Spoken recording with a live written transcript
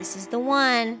This is the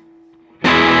one.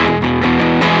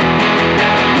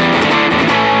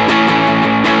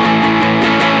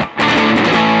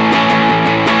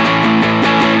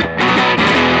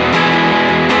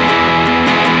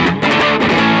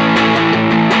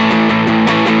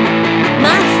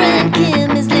 Kim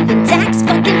is living tax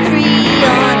fucking free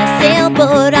on a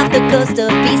sailboat off the coast of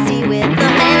BC with the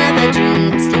man of her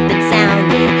dreams, sleeping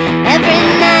soundly every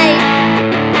night.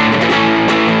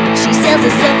 She sells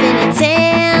herself in a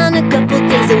town a couple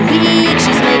days a week.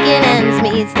 She's making ends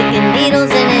meet, sticking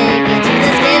needles in ink into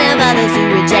the skin of others who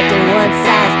reject a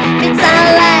one-size-fits-all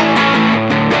life.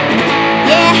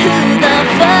 Yeah, who the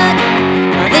fuck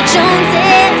are the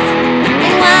Joneses?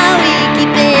 And why are we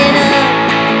keeping up?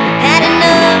 Had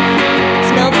enough.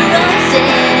 Smell the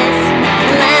roses.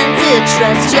 Learn to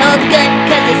trust your gut,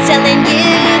 cause it's telling you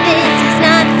this is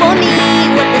not for me.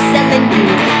 What they're selling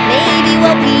you, maybe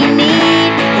what we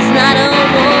need is not a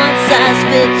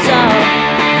one-size-fits-all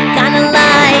kind of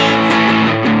life.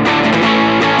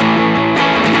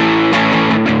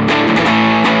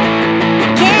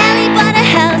 Kelly bought a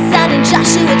house out in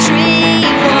Joshua Tree.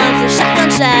 Once a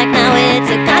shotgun shack, now it's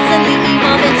a constantly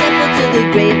evolving temple to the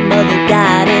great mother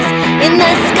goddess in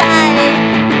the sky.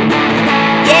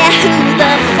 Yeah, who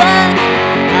the fuck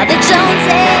are the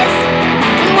Joneses?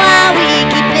 And why are we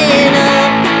keeping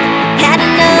up? Had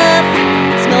enough.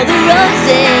 Smell the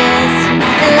roses.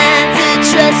 And learn to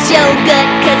trust your gut,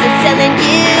 cause it's telling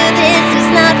you this is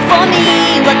not for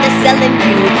me. What they're selling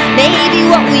you, maybe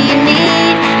what we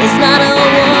need is not a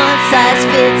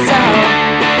one-size-fits-all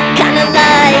kind of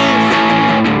life.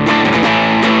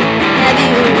 Have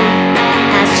you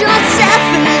asked yourself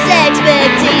whose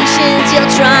expectations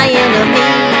you're trying to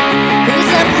meet?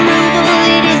 Whose approval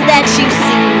it is that you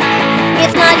seek?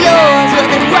 If not yours, well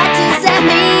then what does that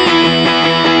mean?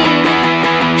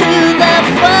 Who the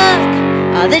fuck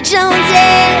are the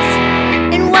Joneses?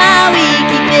 And why are we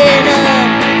keeping up?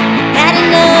 Had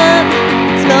enough.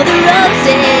 Smell the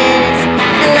roses.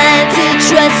 And learn to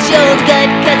trust your gut,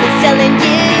 cause it's telling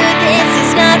you this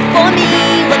is not for me.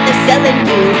 What they're selling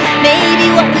you,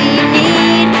 maybe what we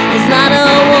need is not a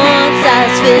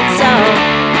one-size-fits-all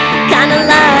kind of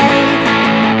life.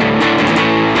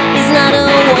 It's not a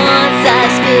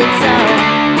one-size-fits-all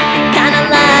kind of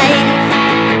life.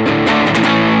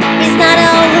 It's not a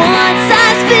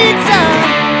one-size-fits-all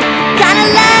kind of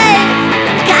life.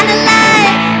 Kind of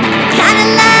life. Kind of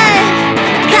life.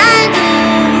 Kind of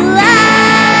life.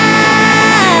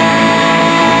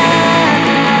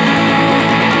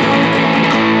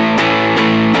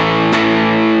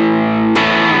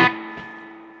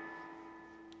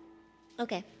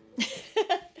 Okay.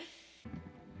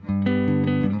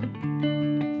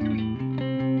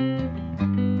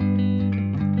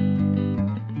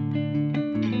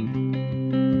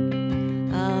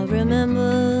 I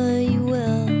remember you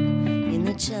well in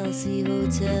the Chelsea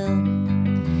Hotel,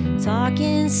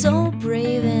 talking so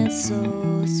brave and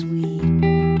so sweet,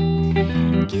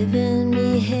 giving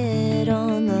me head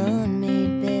on the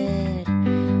unmade bed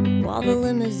while the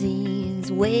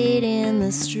limousines wait in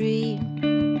the street.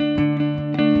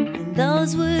 And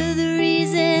those were the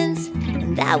reasons,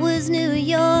 and that was New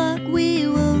York. We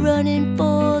were running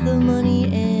for the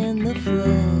money and the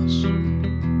flesh.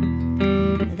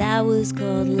 That was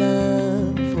called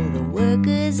love for the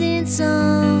workers in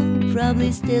some,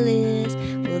 probably still is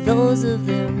for those of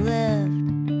them left.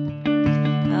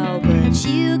 Oh, but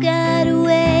you got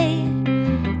away,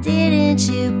 didn't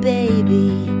you,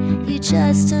 baby? You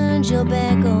just turned your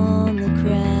back on the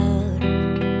crowd.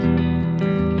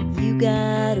 You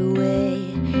got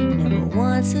away, never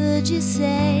once heard you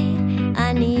say,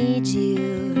 I need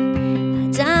you,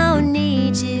 I don't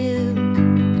need you,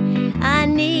 I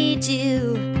need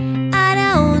you, I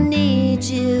don't need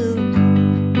you,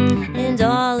 and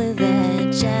all of that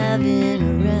jiving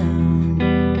around.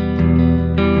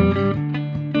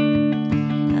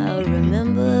 I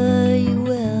remember you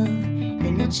well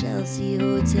in the Chelsea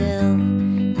Hotel.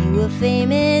 You were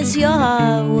famous, your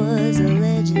heart was a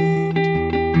legend.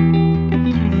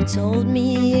 You told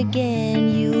me again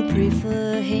you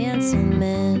prefer handsome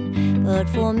men, but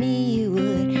for me you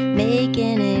would make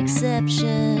an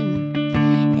exception.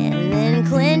 And then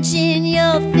clenching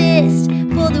your fist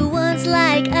for the ones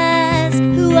like us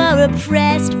who are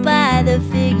oppressed by the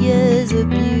figures of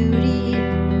beauty.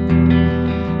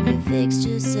 You fixed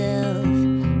yourself,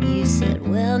 you said,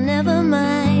 well, never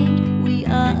mind, we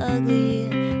are ugly,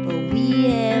 but we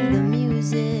have the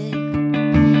music.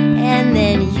 And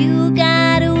then you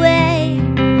got away,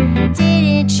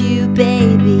 didn't you,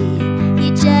 baby?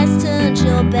 You just turned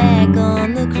your back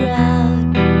on the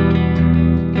crowd.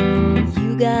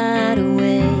 You got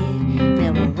away,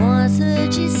 never once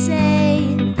heard you say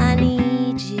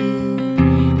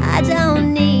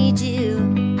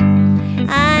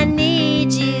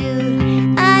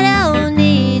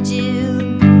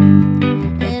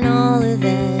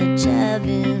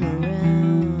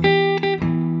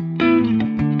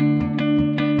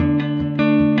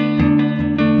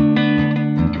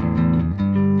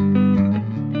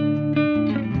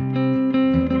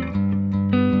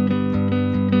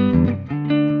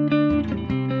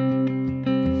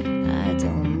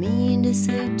to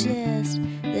suggest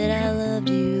that I loved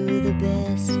you the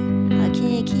best. I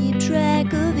can't keep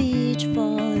track of each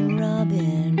falling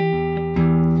robin.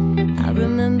 I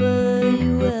remember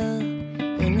you well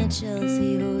in the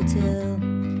Chelsea Hotel.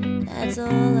 That's all,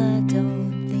 I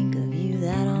don't think of you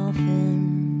that often.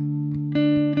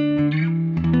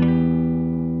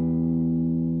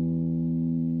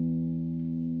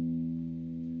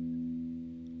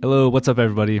 Hello, what's up,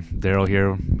 everybody? Daryl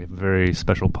here. We have a very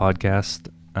special podcast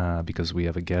because we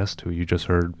have a guest who you just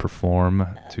heard perform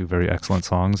two very excellent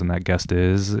songs, and that guest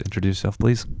is, introduce yourself,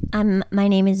 please. My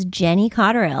name is Jennie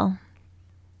Cotterill.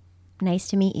 Nice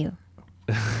to meet you.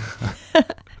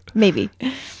 Maybe.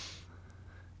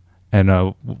 And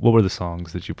what were the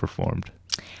songs that you performed?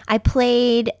 I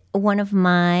played one of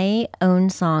my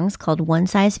own songs called One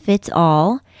Size Fits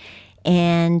All.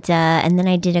 And then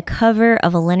I did a cover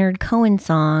of a Leonard Cohen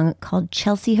song called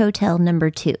Chelsea Hotel No.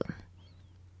 2.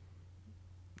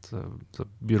 It's a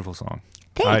beautiful song.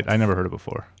 Thanks. I never heard it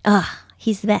before.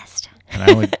 He's the best.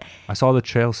 And I saw the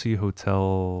Chelsea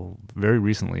Hotel very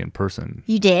recently in person.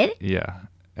 You did? Yeah.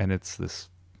 And it's this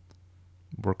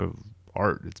work of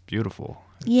art. It's beautiful.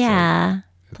 Yeah.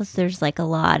 Plus there's like a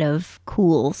lot of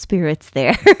cool spirits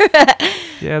there.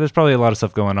 Yeah, there's probably a lot of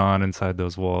stuff going on inside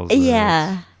those walls.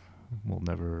 Yeah. We'll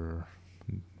never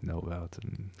know about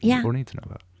or need to know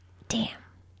about. Damn.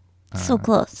 So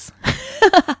close.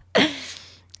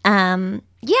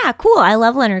 Yeah, cool. I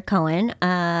love Leonard Cohen.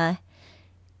 I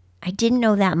didn't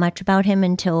know that much about him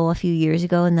until a few years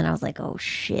ago, and then I was like, oh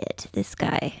shit, this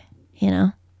guy, he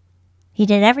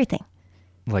did everything.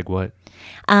 Like what?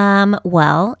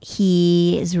 Well,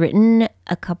 he has written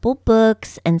a couple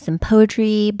books and some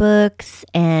poetry books,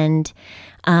 and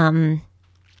I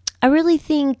really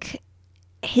think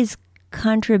his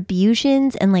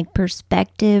contributions and like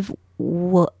perspective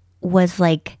was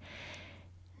like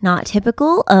not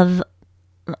typical of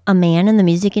a man in the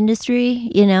music industry,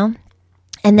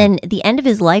 And then at the end of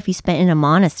his life, he spent in a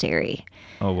monastery.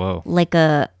 Oh, whoa. Like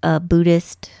a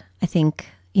Buddhist, I think,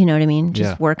 you know what I mean?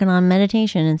 Just working on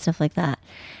meditation and stuff like that.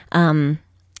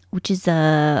 Which is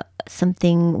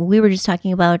something we were just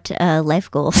talking about,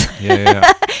 life goals.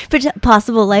 Yeah.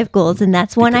 Possible life goals, and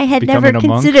that's one I had never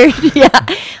considered.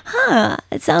 Yeah.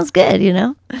 It sounds good,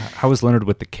 How was Leonard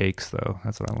with the cakes, though?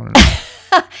 That's what I wanted to know.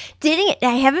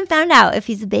 I haven't found out if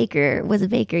was a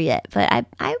baker yet, but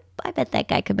I bet that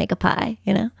guy could make a pie,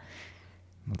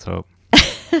 Let's hope.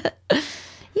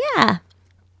 Yeah.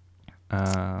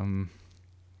 And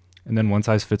then One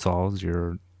Size Fits All is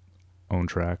your own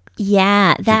track.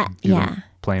 Yeah, You've been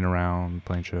playing around,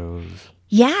 playing shows.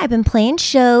 Yeah, I've been playing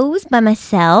shows by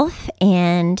myself,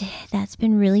 and that's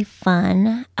been really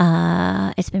fun.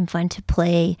 It's been fun to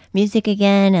play music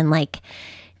again and like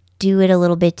do it a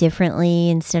little bit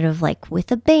differently instead of like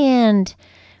with a band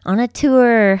on a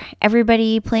tour,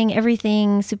 everybody playing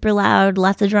everything super loud,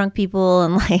 lots of drunk people,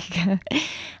 and like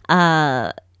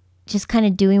just kind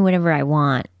of doing whatever I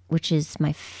want, which is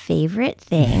my favorite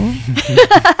thing.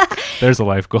 There's a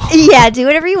life goal. Yeah, do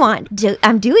whatever you want.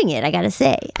 I'm doing it, I gotta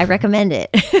say. I recommend it.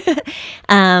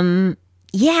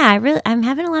 Yeah, I'm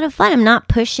having a lot of fun. I'm not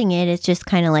pushing it. It's just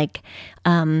kind of like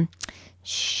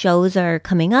shows are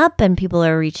coming up and people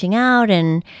are reaching out,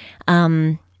 and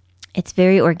it's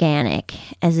very organic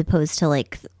as opposed to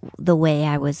like the way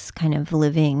I was kind of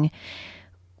living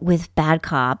with Bad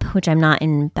Cop, which I'm not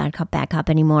in Bad Cop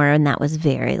anymore. And that was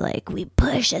very like, we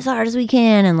push as hard as we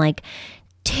can and like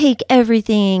take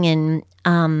everything.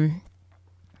 And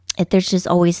there's just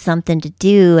always something to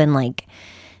do. And like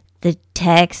the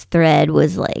text thread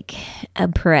was like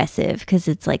oppressive because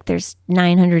it's like there's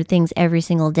 900 things every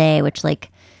single day, which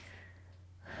like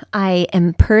I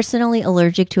am personally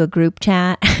allergic to a group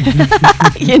chat.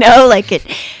 Like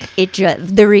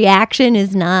the reaction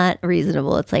is not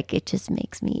reasonable. It's like it just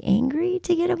makes me angry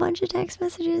to get a bunch of text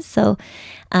messages. So,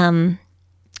 and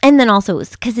then also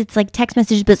because it's like text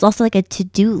messages, but it's also like a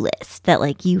to-do list that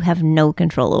like you have no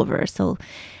control over. So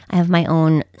I have my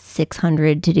own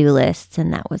 600 to-do lists,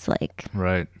 and that was like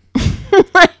right.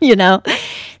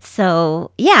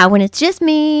 So yeah, when it's just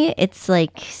me, it's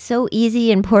like so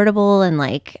easy and portable, and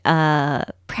like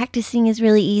practicing is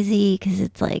really easy because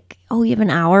it's like, oh, you have an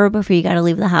hour before you got to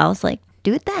leave the house. Like,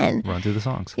 do it then. Run through the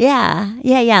songs. Yeah.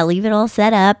 Leave it all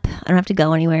set up. I don't have to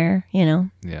go anywhere.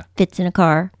 Yeah. Fits in a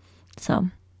car. So,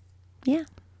 yeah.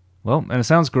 Well, and it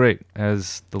sounds great,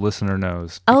 as the listener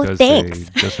knows. Oh, thanks.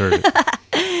 They just heard it.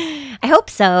 I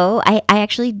hope so. I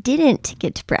actually didn't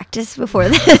get to practice before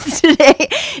this today.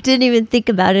 Didn't even think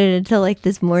about it until like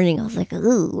this morning. I was like,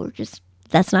 ooh,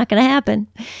 that's not going to happen.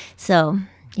 So,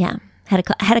 yeah, had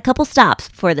a couple stops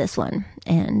before this one.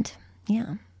 And,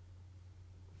 yeah.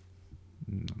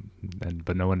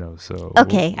 but no one knows. So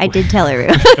okay, I did tell her.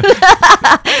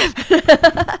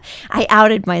 I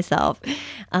outed myself.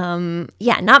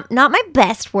 Not my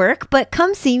best work, but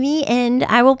come see me, and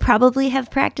I will probably have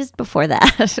practiced before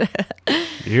that.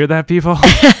 You hear that, people?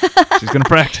 She's gonna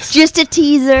practice. Just a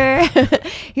teaser.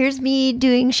 Here's me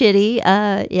doing shitty.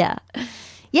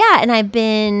 Yeah, and I've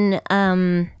been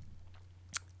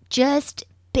just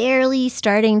barely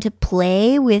starting to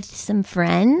play with some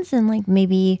friends and like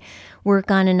maybe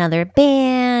work on another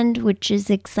band, which is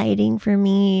exciting for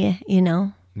me, you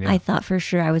know. Yeah. I thought for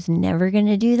sure I was never going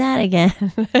to do that again.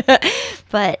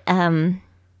 But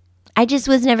I just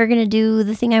was never going to do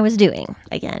the thing I was doing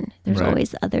again. There's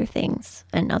always other things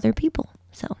and other people.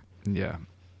 So yeah.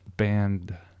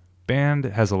 Band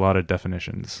has a lot of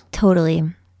definitions. Totally.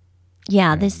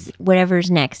 Yeah, this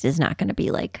whatever's next is not going to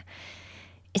be like,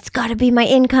 it's got to be my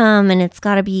income and it's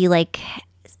got to be like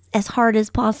as hard as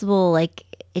possible. Like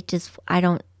it just, I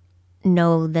don't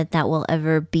know that will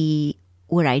ever be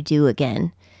what I do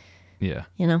again. Yeah.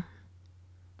 You know?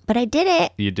 But I did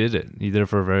it. You did it. You did it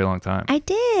for a very long time. I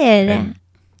did. And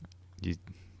you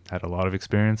had a lot of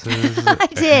experiences. I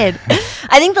did.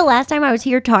 I think the last time I was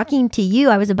here talking to you,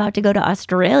 I was about to go to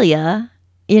Australia.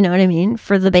 You know what I mean?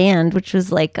 For the band, which was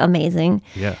like amazing.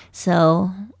 Yeah.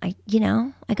 So I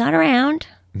got around.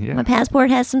 Yeah. My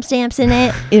passport has some stamps in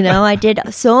it. You know, I did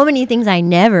so many things I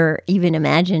never even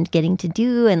imagined getting to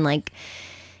do. And like,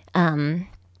 I'm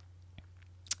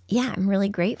really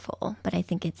grateful. But I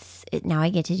think now I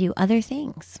get to do other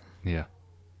things. Yeah.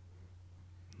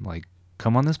 Like,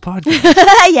 come on this podcast.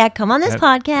 Yeah, come on this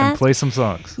podcast. And play some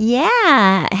songs.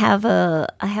 Yeah. I have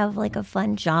like a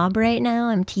fun job right now.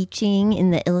 I'm teaching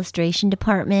in the illustration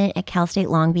department at Cal State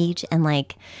Long Beach. And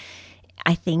like,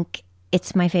 I think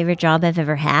it's my favorite job I've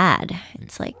ever had.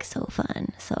 It's like so fun.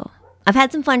 So I've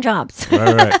had some fun jobs.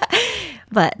 Right.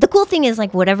 But the cool thing is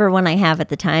like whatever one I have at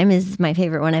the time is my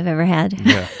favorite one I've ever had.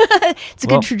 Yeah. It's a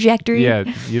good trajectory. Yeah.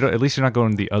 At least you're not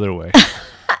going the other way.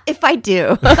 If I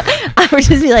do, I would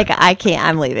just be like, I can't,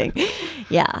 I'm leaving.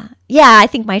 Yeah. Yeah. I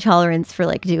think my tolerance for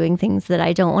like doing things that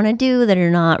I don't want to do that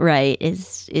are not right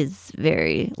is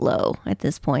very low at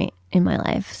this point in my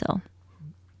life. So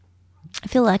I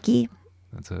feel lucky.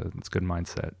 That's a good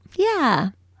mindset. Yeah.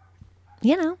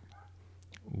 You know.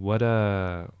 What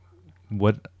other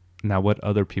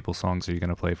people's songs are you going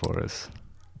to play for us?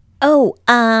 Oh,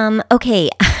 okay.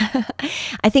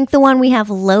 I think the one we have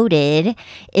loaded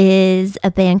is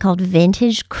a band called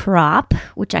Vintage Crop,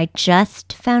 which I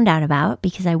just found out about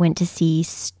because I went to see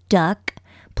Stuck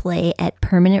play at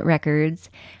Permanent Records.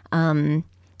 And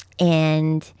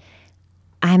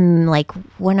I'm like,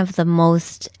 one of the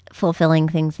most fulfilling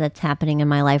things that's happening in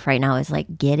my life right now is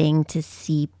like getting to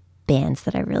see bands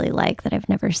that I really like that I've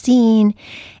never seen,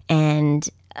 and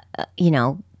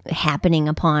happening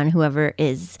upon whoever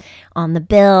is on the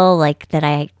bill, like that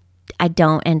I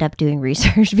don't end up doing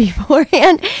research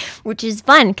beforehand, which is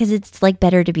fun because it's like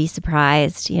better to be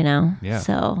surprised, you know. Yeah.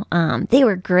 So they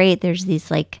were great. There's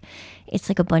these it's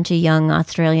like a bunch of young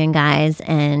Australian guys,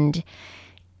 and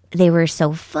they were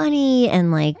so funny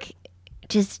and like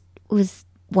just was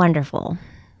wonderful.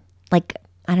 Like,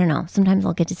 I don't know, sometimes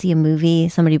I'll get to see a movie,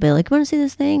 somebody will be like, want to see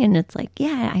this thing? And it's like,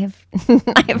 yeah, I have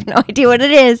no idea what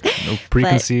it is. No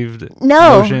preconceived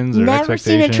notions or never expectations.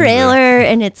 Seen a trailer.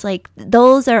 And it's like,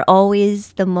 those are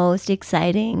always the most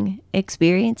exciting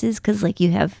experiences because like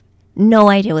you have no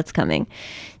idea what's coming.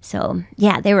 So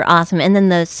yeah, they were awesome. And then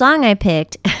the song I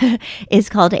picked is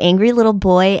called Angry Little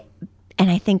Boy.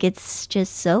 And I think it's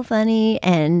just so funny.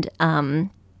 And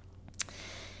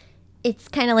it's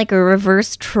kind of like a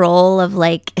reverse troll of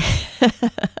like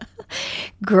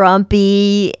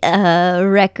grumpy,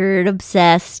 record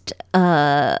obsessed,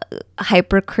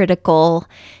 hypercritical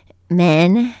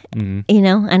men, you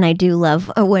know, and I do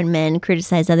love when men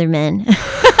criticize other men.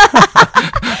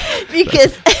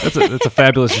 Because that's a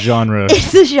fabulous genre.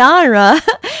 It's a genre.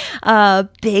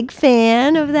 Big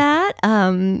fan of that.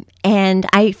 And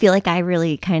I feel like I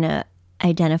really kind of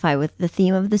identify with the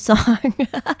theme of the song.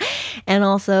 And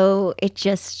also it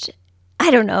just,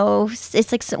 I don't know,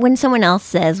 it's like when someone else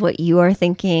says what you are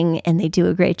thinking and they do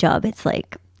a great job, it's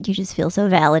like you just feel so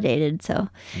validated. So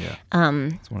yeah,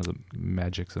 it's one of the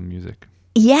magics of music.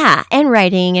 Yeah, and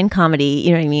writing and comedy,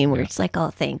 you know what I mean, where it's like, oh,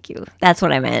 thank you, that's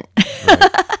what I meant. Right.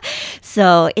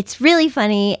 So it's really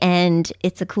funny and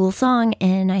it's a cool song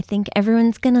and I think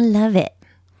everyone's gonna love it.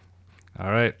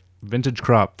 All right, Vintage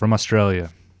Crop from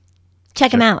Australia.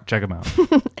 Check him out. Check him out. Say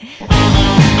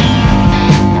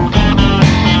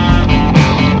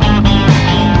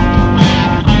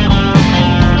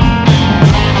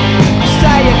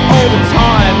it all the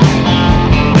time.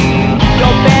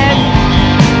 Your band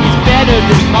is better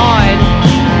than mine.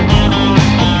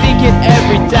 I think it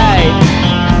every day.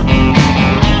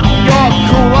 You're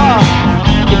cooler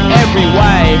in every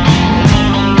way.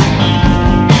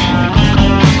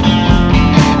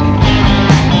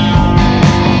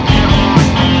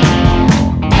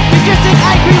 You're just an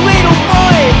angry little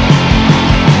boy.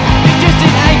 You're just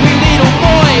an angry little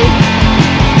boy.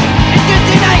 You're just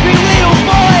an angry little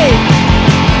boy.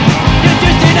 You're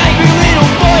just an angry little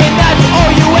boy, and that's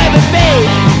all you ever be.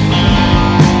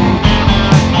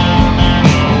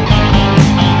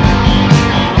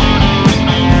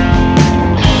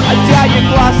 I doubt your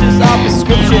glasses are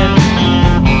prescription.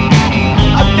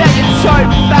 I bet your tote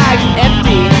bag's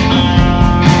empty.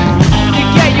 You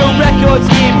get your records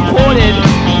imported.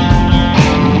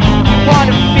 You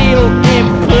wanna feel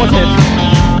important.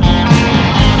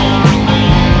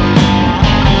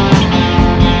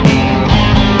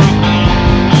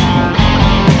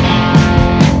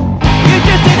 You're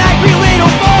just an angry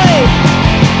little boy.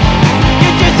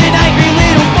 You're just an angry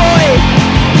little boy.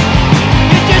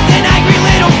 You're just an angry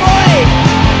little boy.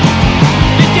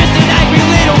 You're just an angry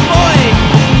little boy.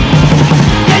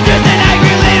 You're just an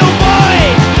angry little boy.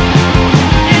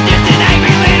 You're just an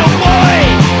angry little boy.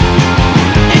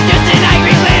 You're just an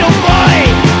angry little boy.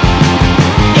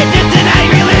 You're just an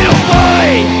angry little boy.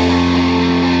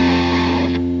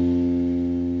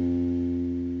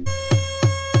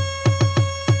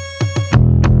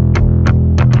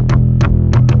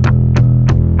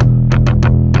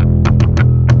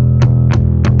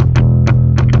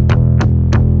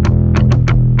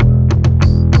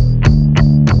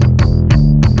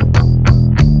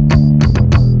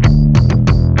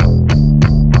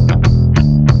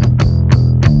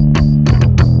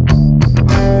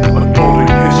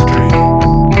 Unfolding history,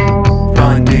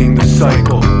 finding the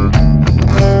cycle,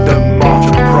 the march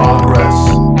of progress,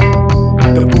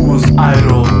 the fool's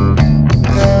idol,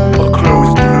 a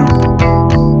closed loop,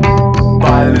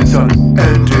 violence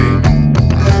unending.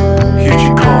 Here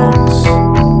she comes,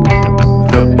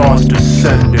 the boss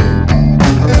descending.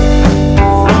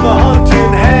 From the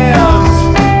hunting hand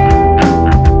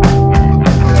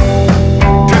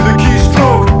to the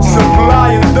keystroke,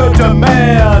 supplying the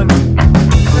demand.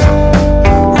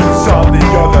 Who's on the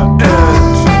other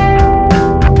end?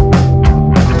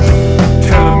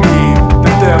 Telling me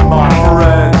that they're my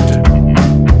friend.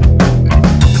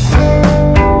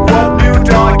 What new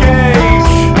dark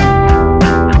age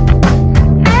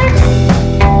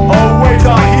awaits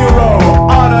our hero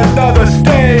on another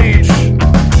stage?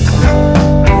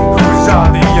 Who's on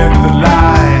the end of the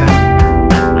line?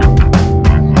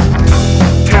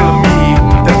 Telling me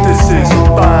that this is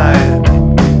fine.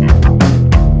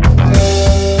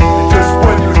 Just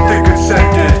when you think it's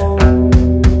ended,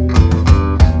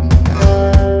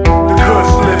 the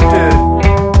curse lifted,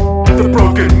 the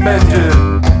broken mended,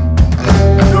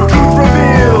 no truth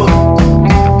revealed,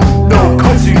 no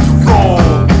cutscenes roll,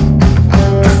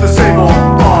 just the same old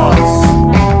boss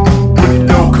with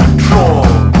no control.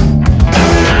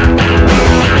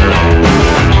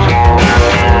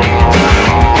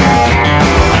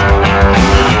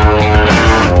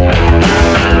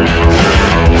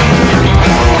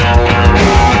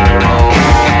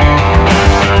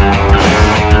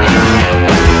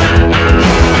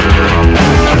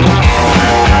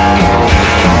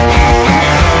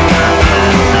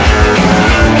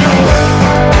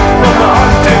 From the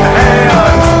hunting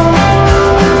hand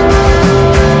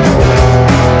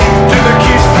to the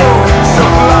keystroke,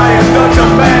 supplying the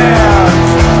demand.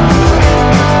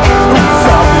 Who's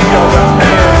on the other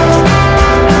end?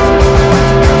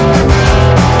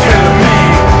 Telling me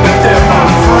that they're my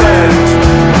friend.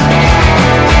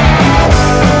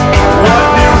 What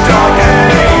new dark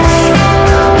age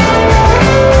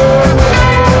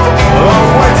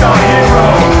awaits our hero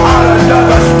on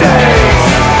another stage?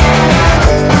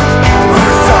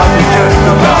 Who's on the end of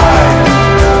the line?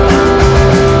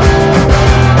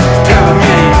 Telling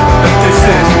me that this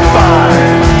is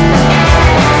fine.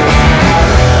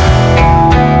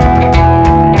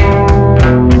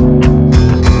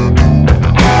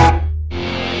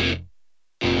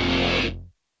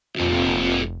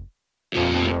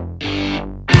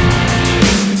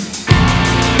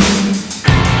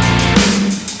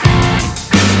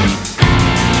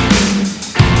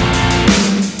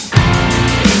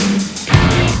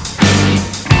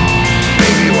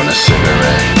 Maybe you want a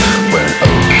cigarette with an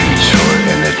oak couture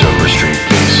in a Dover Street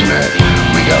basement.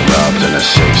 We got robbed in a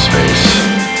safe space.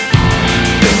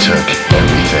 They took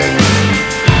everything.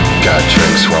 Got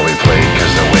drinks while we played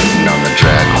cause they're waiting on the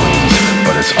drag queens.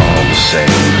 But it's all the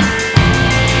same.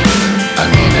 I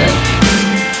mean it.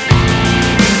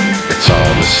 It's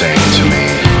all the same to me.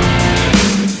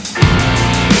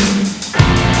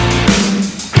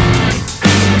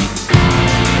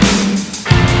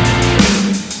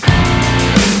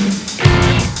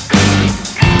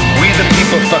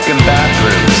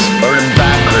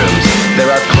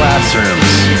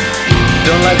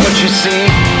 Don't like what you see?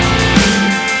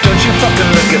 Don't you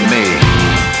fucking look at me.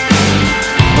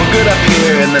 We're good up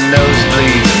here in the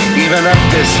nosebleeds. Even up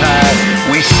this high,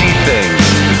 we see things.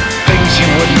 Things you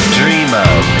wouldn't dream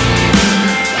of.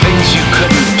 Things you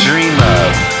couldn't dream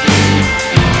of.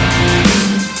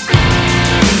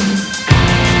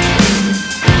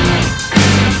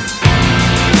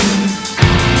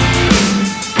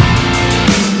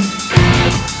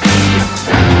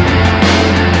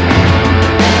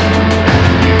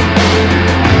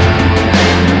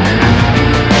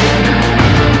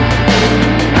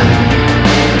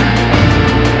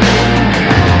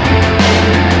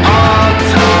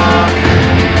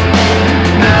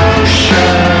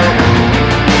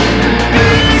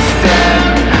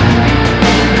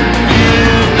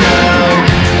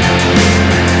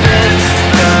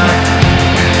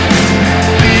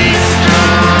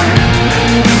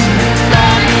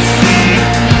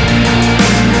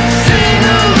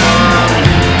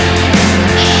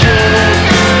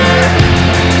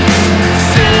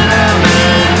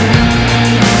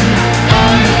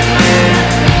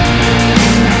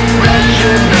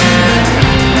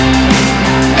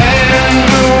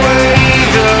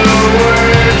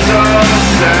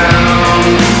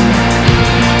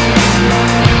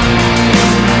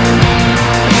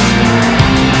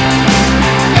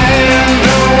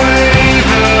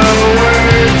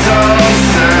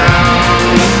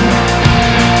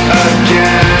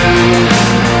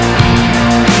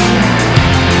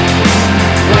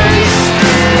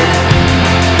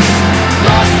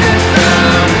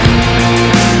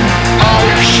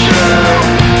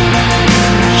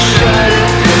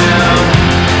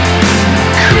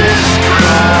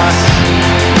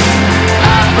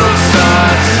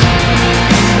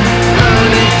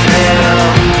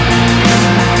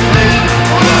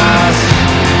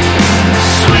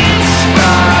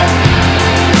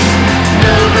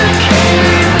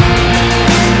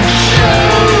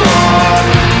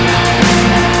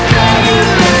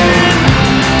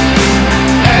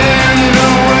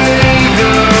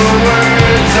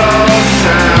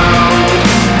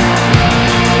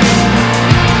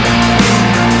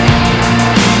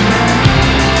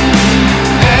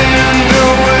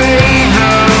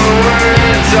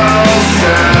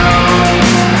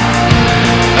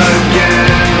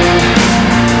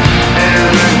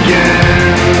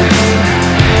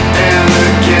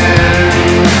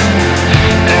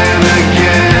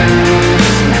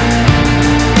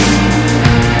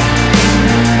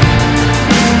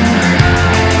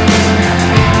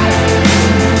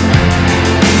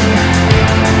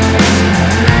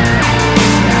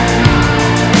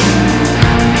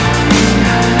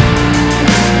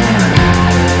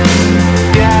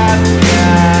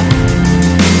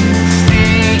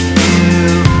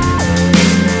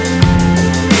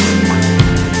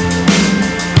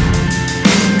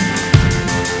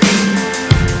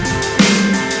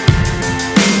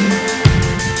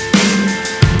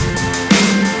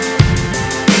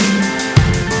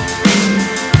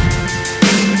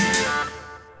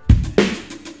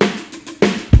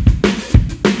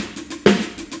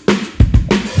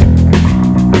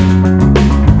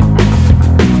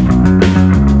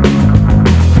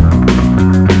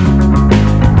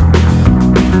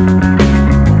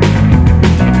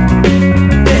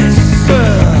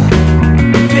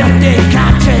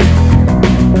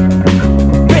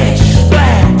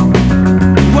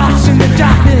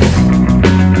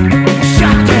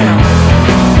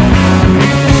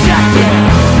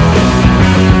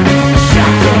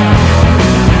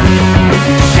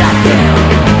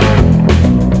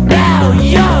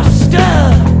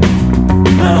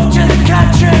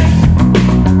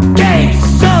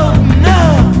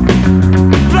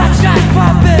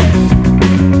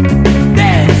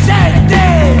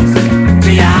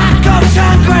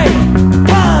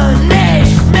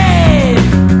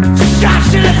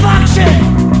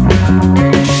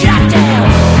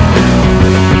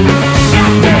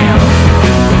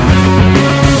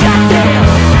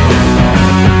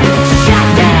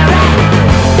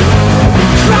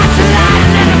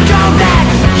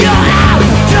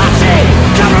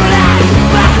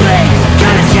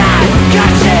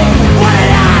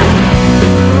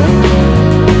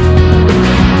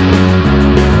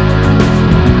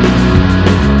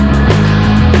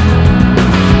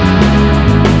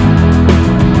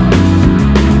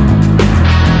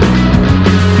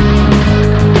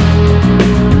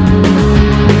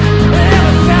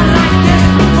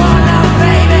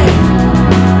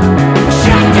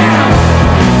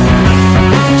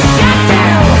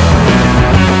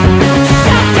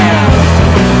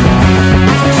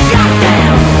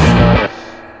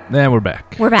 And we're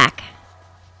back. We're back.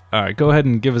 All right, go ahead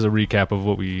and give us a recap of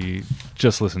what we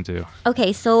just listened to.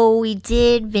 Okay, so we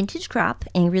did Vintage Crop,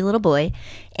 Angry Little Boy,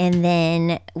 and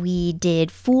then we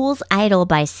did Fool's Idol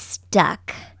by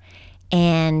Stuck.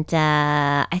 And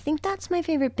I think that's my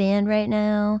favorite band right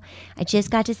now. I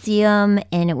just got to see them,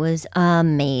 and it was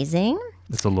amazing.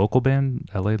 It's a local band,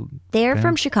 LA. They're band?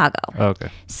 from Chicago. Oh, okay.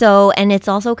 So, and it's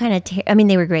also kind of, I mean,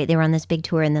 they were great. They were on this big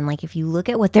tour. And then, like, if you look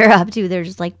at what they're up to, they're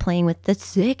just, like, playing with the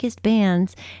sickest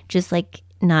bands, just, like,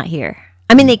 not here.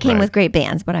 I mean, they came with great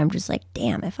bands, but I'm just like,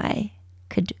 damn, if I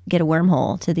could get a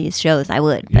wormhole to these shows, I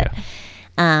would. But,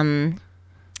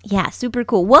 yeah, super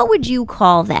cool. What would you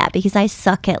call that? Because I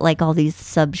suck at, like, all these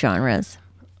subgenres.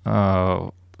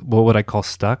 What would I call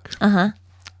Stuck? Uh-huh.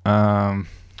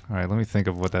 All right, let me think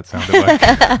of what that sounded like.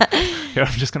 Here,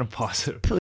 I'm just going to pause it.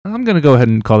 I'm going to go ahead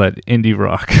and call that indie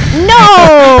rock.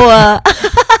 No!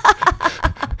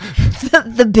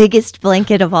 the biggest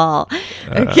blanket of all.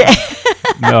 Okay.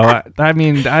 No, I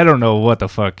mean, I don't know what the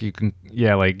fuck. You can,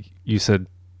 yeah, like you said,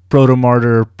 Proto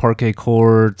Martyr, Parquet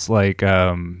Courts, like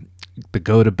the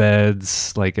Go to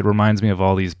Beds. Like, it reminds me of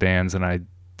all these bands, and I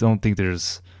don't think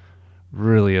there's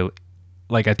really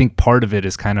like, I think part of it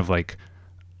is kind of like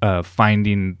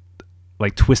finding,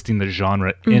 like, twisting the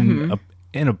genre in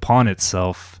upon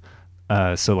itself.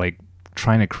 So, like,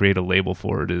 trying to create a label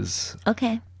for it is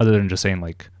Okay. other than just saying,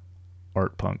 like,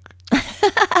 art punk.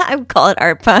 I would call it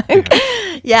art punk.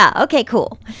 Yeah. Okay,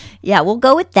 cool. Yeah, we'll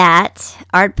go with that.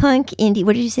 Art punk, indie.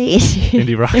 What did you say?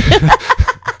 Indie rock.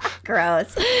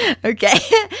 Gross. Okay.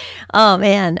 Oh,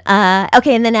 man.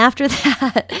 Okay, and then after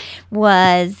that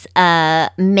was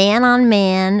Man on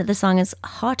Man. The song is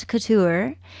Haute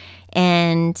Couture.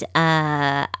 And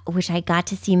which I got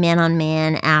to see Man on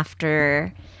Man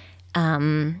after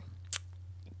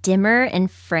Dimmer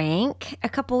and Frank a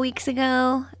couple weeks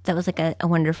ago. That was like a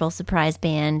wonderful surprise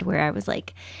band where I was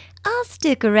like, I'll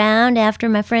stick around after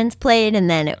my friends played. And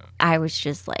then I was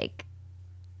just like,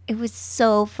 it was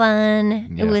so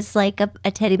fun. Yeah. It was like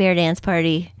a teddy bear dance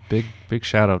party. Big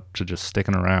shout out to just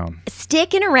sticking around.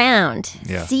 Sticking around.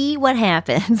 Yeah. See what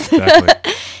happens.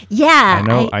 Exactly.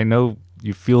 Yeah. I know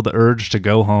you feel the urge to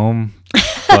go home,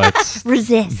 but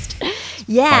resist.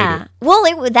 Yeah. Well,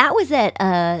 that was at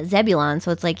Zebulon,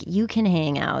 so it's like you can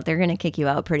hang out. They're gonna kick you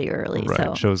out pretty early. right,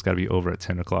 So show's got to be over at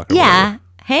 10 o'clock. Or yeah, whatever.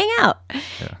 hang out.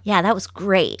 Yeah. That was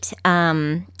great.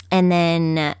 And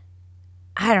then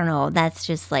I don't know. That's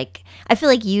just like, I feel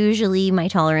like usually my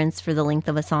tolerance for the length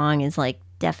of a song is like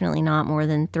definitely not more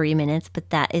than 3 minutes, but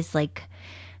that is like,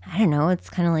 I don't know. It's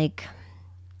kind of like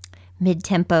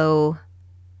mid-tempo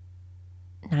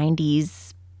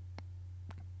 90s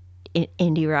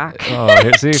indie rock. Oh,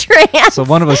 here, see? Trance. So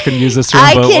one of us can use this term.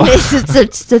 I but can.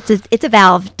 It's a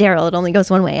valve, Daryl. It only goes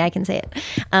one way. I can say it.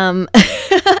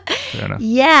 Fair enough.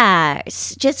 Yeah,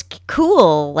 it's just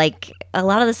cool. Like, a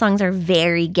lot of the songs are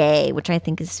very gay, which I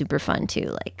think is super fun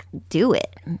too. Like, do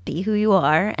it, be who you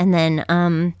are, and then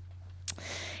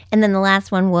the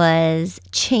last one was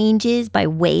Changes by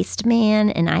Waste Man,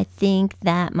 and I think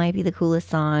that might be the coolest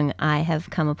song I have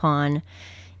come upon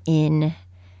in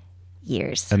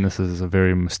years. And this is a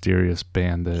very mysterious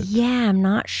band that Yeah, I'm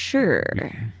not sure.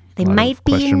 They lot of might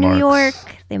be in question New marks. York.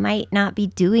 They might not be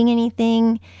doing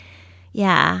anything.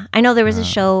 Yeah, I know there was a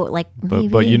show like maybe.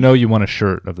 but you know you want a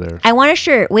shirt of theirs. I want a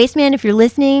shirt. Waste Man, if you're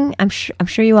listening, I'm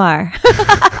sure you are.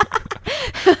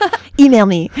 Email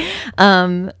me.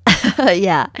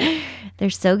 Yeah, they're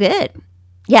so good.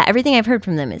 Yeah, everything I've heard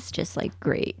from them is just like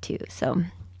great too. So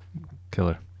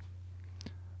Killer.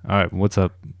 All right, what's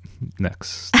up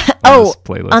next? oh, this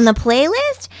playlist? on the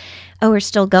playlist? Oh, we're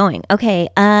still going. Okay.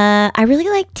 I really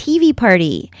like TV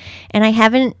Party, and I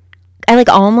like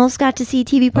almost got to see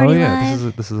TV Party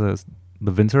live. This is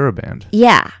the Ventura band.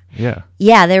 Yeah.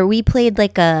 Yeah. There we played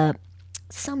like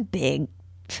some big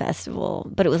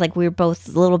festival, but it was like we were both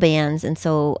little bands, and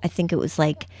so I think it was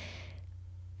like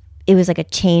a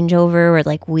changeover where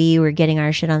like we were getting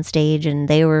our shit on stage and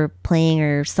they were playing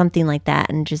or something like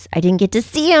that, and just I didn't get to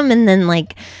see them, and then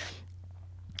like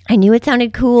I knew it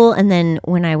sounded cool, and then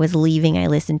when I was leaving I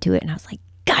listened to it and I was like,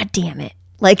 God damn it.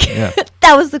 Like, Yeah.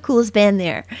 that was the coolest band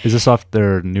there. Is this off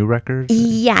their new record?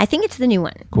 Yeah, I think it's the new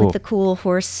one Cool. with the cool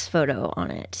horse photo on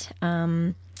it.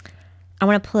 I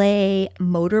want to play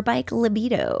Motorbike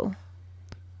Libido.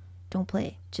 Don't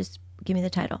play. Just give me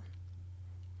the title.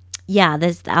 Yeah,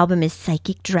 the album is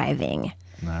Psychic Driving.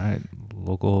 All right.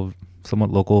 Local,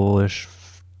 somewhat local-ish,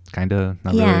 kind of.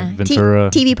 Not Yeah. really. Ventura.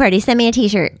 TV Party. Send me a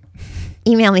t-shirt.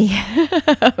 Email me.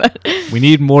 We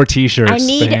need more t-shirts,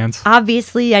 bands.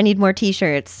 Obviously, I need more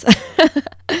t-shirts.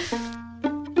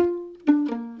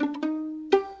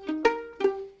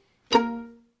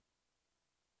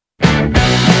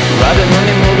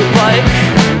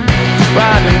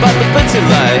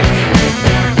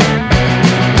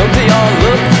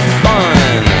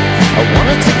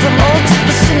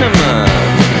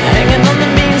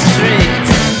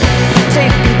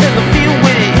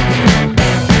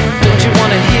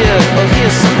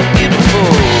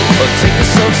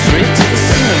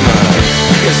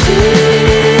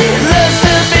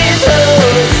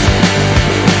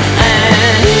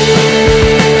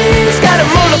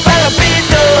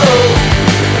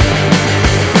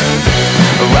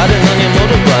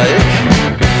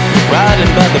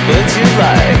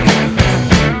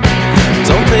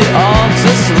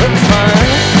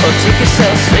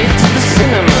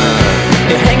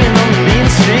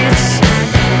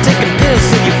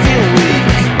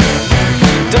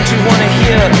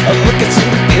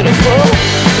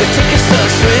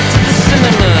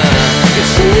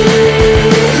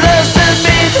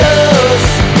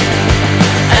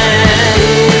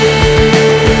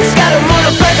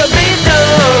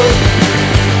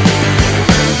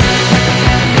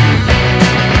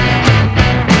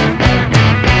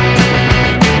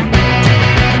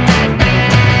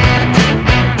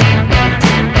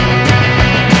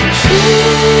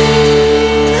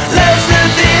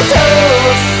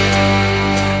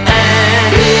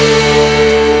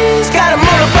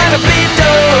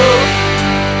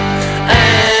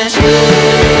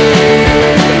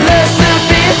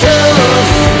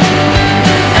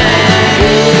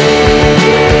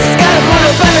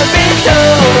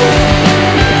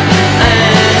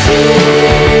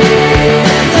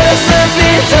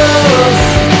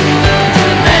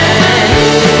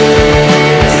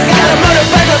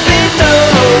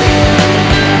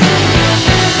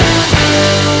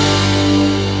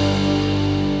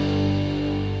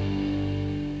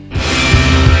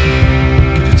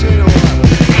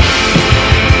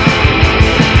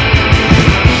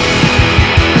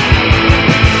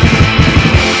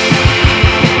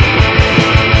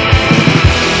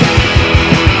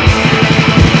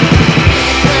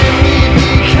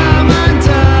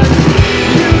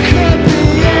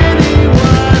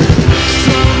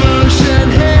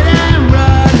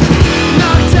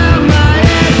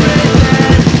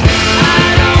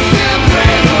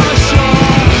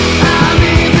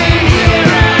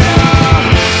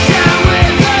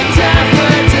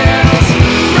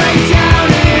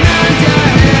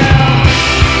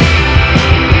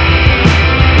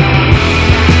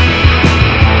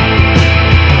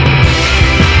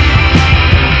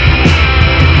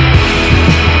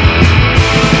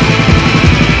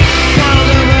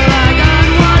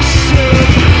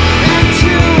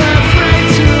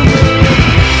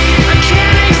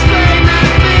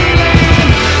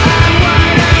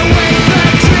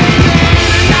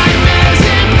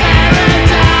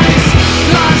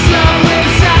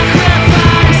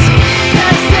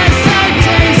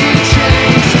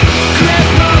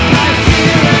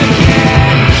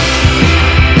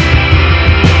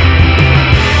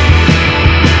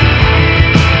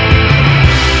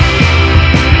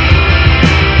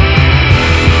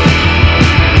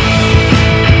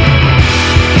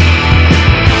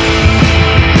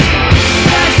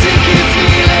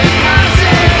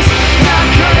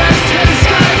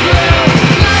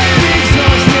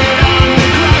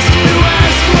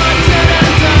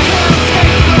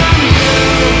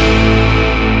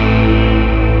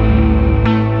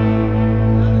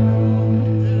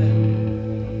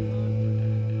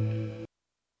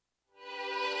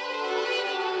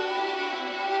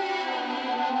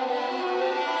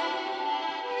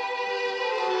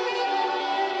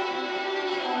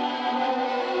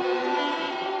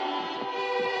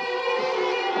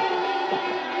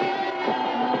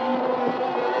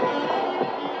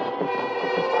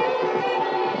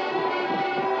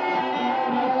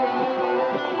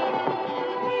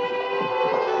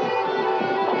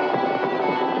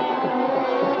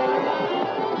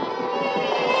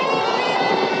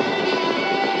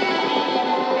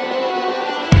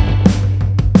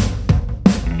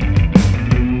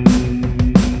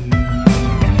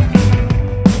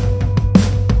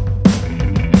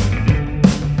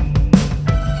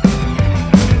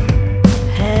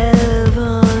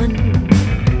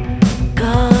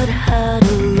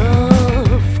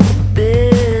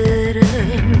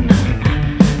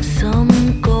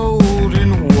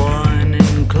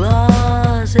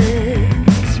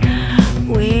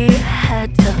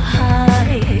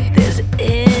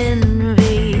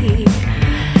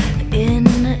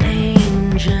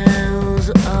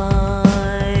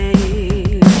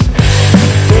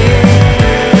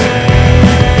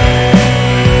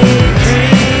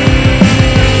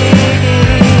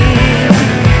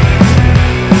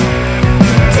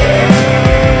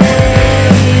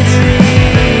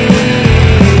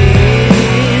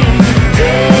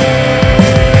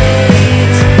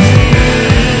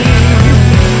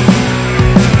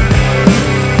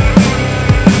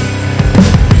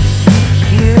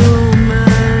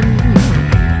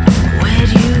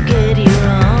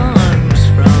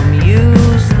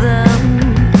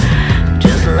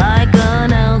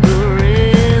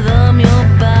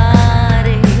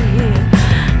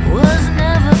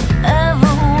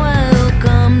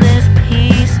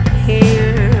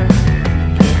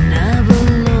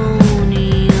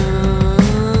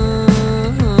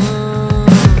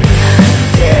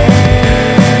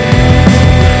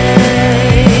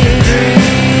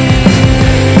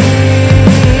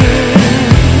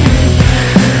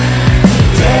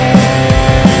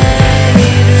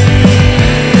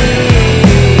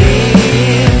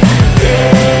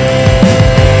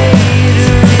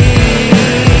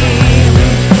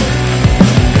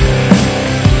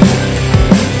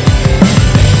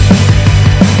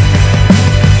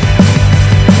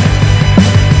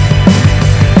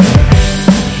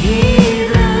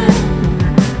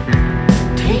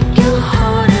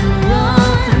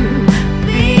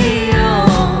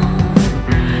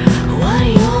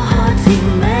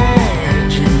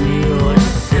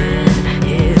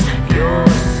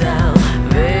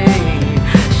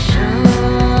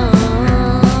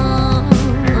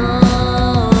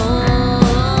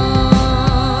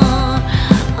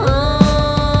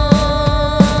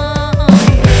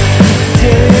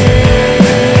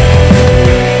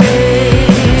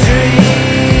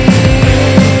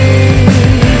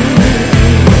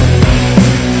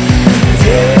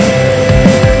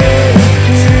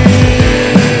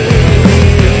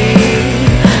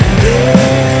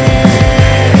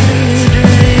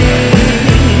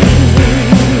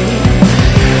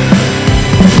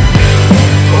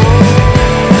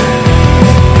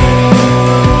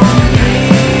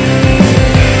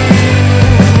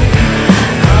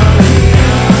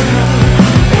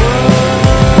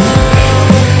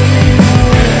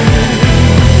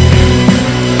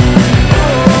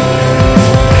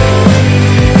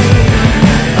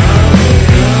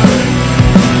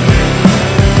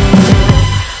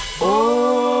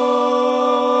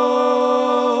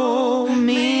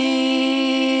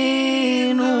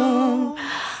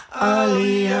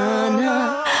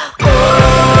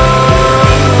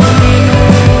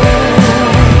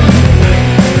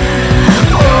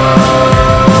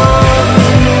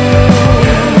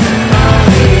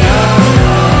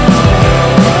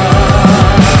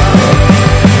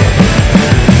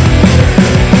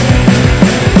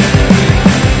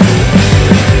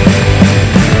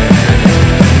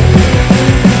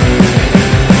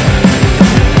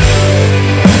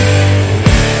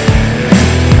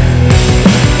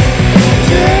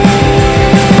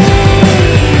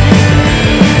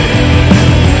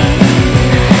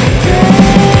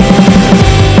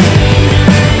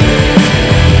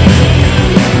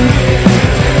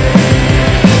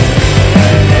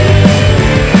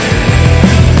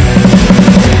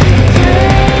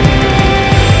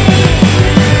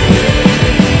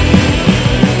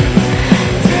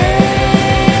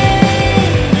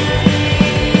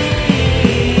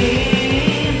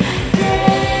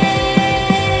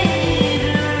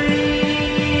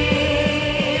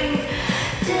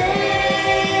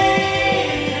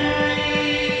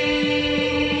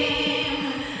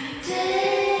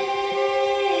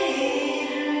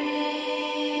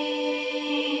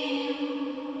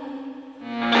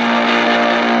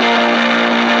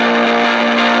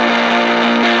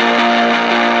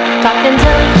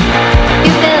 until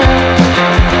you feel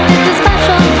it's a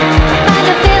special kind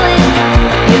of feeling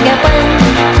you get when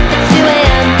it's 2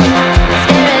 a.m.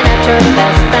 staring at your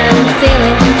best friend's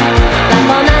ceiling.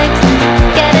 Laugh all night,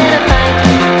 get in a fight.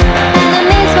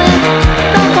 Enemies with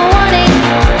no warning,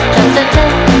 just a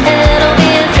tip. It'll be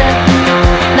as if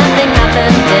nothing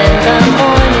happened in the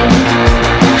morning.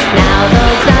 Now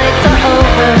those nights are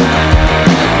over.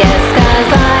 Guess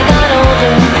 'cause I got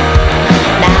older.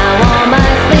 Now all my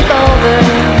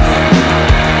sleepovers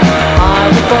are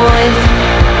with boys.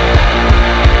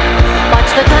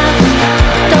 Watch the clock,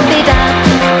 don't be daft.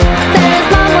 Sarah's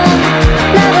mom will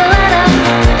never let us.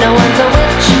 No one's a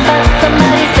witch, but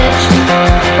somebody stitched.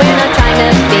 We're not trying to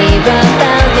be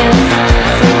rebellious.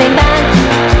 Sleeping bags,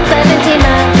 17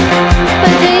 max,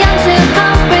 but too young to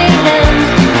comprehend.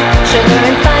 Sugar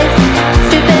and spice,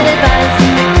 stupid advice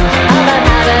about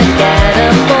how to get a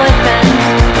boyfriend.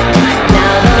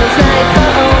 Now those nights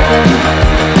are over.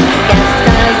 Guess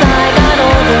 'cause I got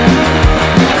older.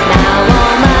 Now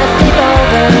all my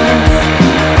sleepovers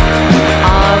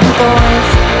are with boys.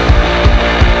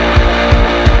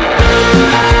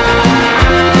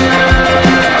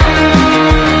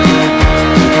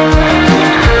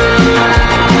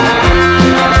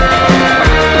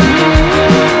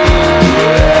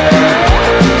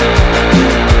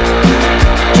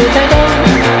 Truth or dare,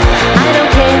 I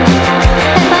don't care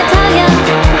if I tell ya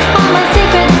all my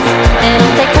secrets.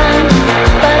 It'll take time,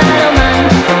 but I don't mind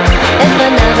if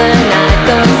another night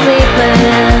goes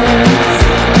sleepless.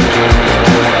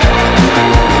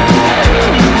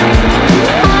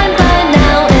 I'm fine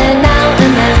now and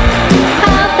then.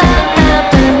 How'd that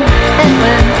happen? And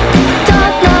when?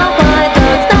 Don't know why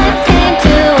those nights came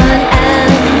to an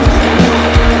end.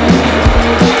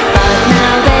 But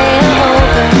now they are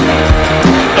over.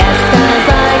 Guess 'cause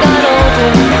I got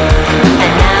older.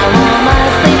 And now all my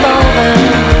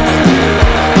sleepovers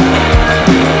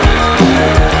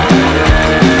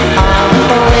are with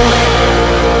boys.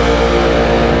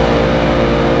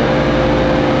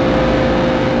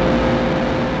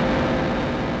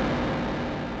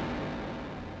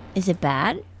 Is it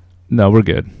bad? No, we're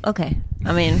good. Okay.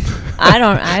 I mean,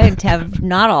 I have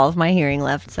not all of my hearing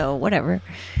left, so whatever.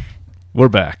 We're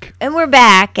back. And we're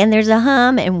back, and there's a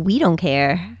hum, and we don't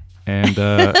care. And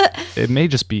it may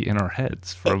just be in our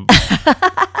heads from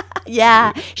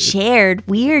Yeah, shared.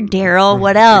 Weird, Daryl.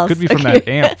 What else? It could be from that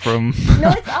amp from No,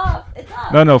 it's off. It's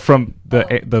off. No, from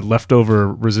the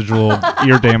leftover residual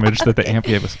ear damage that the amp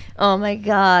gave us. Oh my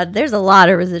God. There's a lot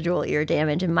of residual ear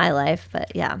damage in my life,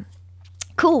 but yeah.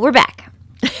 Cool, we're back.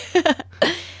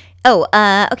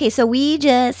 Okay, so we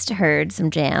just heard some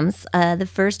jams. The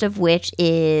first of which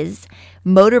is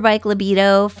Motorbike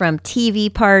Libido from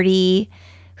TV Party,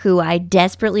 who I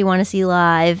desperately want to see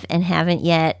live and haven't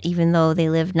yet, even though they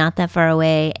live not that far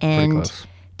away. And close.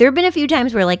 there have been a few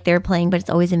times where like they're playing, but it's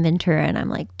always in Ventura, and I'm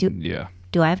like, do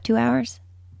I have 2 hours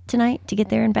tonight to get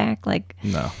there and back? Like,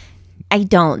 No. I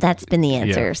don't. That's been the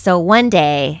answer. Yeah. So one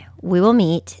day we will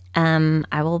meet.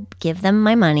 I will give them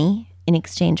my money in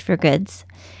exchange for goods.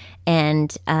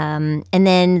 And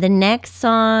then the next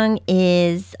song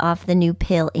is off the new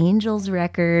Pale Angels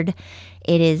record.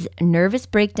 It is Nervous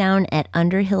Breakdown at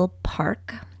Underhill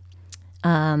Park.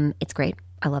 It's great.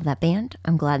 I love that band.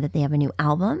 I'm glad that they have a new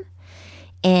album.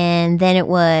 And then it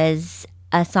was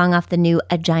a song off the new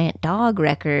A Giant Dog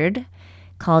record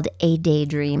called A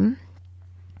Daydream,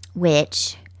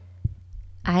 which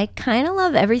I kind of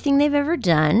love everything they've ever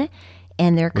done.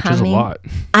 And they're Which coming. is a lot.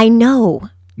 I know.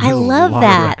 I There's a love lot of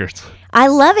that. records. I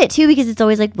love it too because it's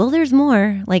always like, well, there's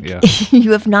more. Like Yeah.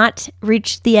 you have not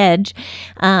reached the edge.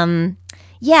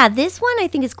 Yeah, this one I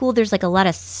think is cool. There's like a lot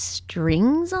of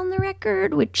strings on the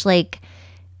record, which like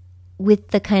with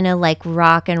the kind of like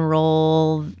rock and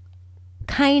roll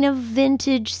kind of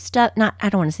vintage stuff. Not, I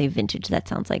don't want to say vintage. That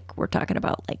sounds like we're talking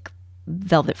about like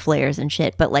Velvet Flares and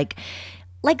shit, but like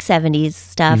 70s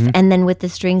stuff. Mm-hmm. And then with the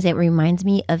strings, it reminds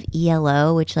me of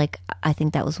ELO, which like I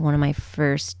think that was one of my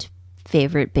first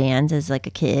favorite bands as like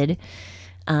a kid.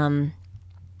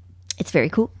 It's very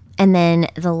cool. And then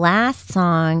the last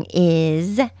song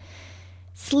is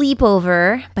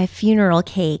Sleepover by Funeral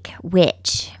Cake,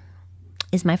 which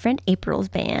is my friend April's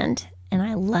band. And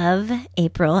I love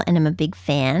April and I'm a big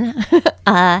fan.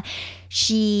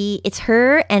 It's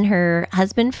her and her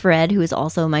husband Fred, who is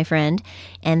also my friend,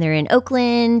 and they're in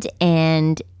Oakland,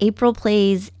 and April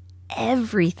plays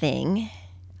everything.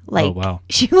 Like, Oh, wow.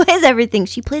 She plays everything.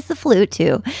 She plays the flute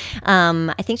too.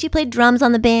 I think she played drums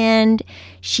on the band.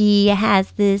 She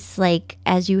has this, like,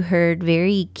 as you heard,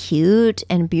 very cute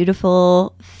and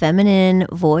beautiful feminine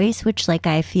voice, which like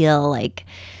I feel like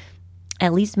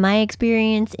at least my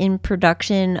experience in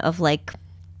production of like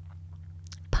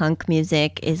punk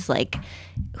music is like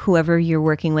whoever you're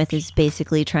working with is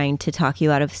basically trying to talk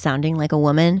you out of sounding like a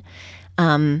woman.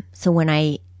 So when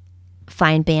I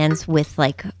find bands with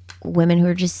like women who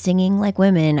are just singing like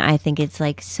women, I think it's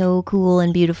like so cool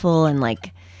and beautiful, and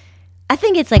like I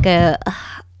think it's like a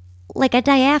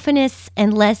diaphanous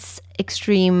and less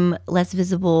extreme, less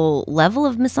visible level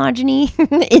of misogyny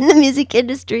in the music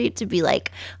industry to be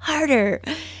like harder,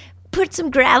 put some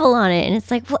gravel on it. And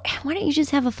it's like, why don't you just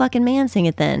have a fucking man sing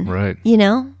it then? Right. You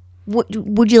know?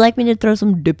 Would you like me to throw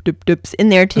some dips in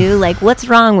there too? Like, what's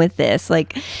wrong with this?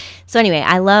 Like, so anyway,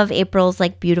 I love April's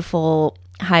like beautiful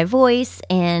high voice,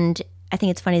 and I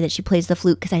think it's funny that she plays the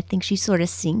flute because I think she sort of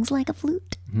sings like a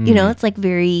flute. You know, it's like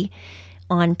very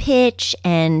on pitch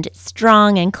and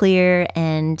strong and clear,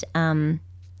 and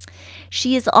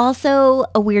she is also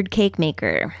a weird cake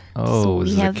maker. Oh,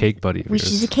 this is a cake buddy of yours.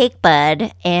 She's a cake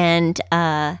bud, and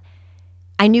I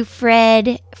knew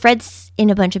Fred. Fred's in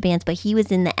a bunch of bands, but he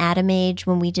was in the Atom Age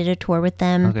when we did a tour with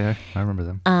them. Okay, I remember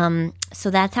them.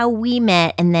 So that's how we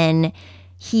met, and then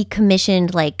he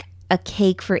commissioned like a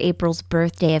cake for April's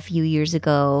birthday a few years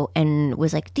ago and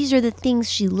was like, these are the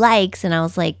things she likes. And I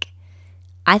was like,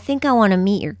 I think I want to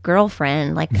meet your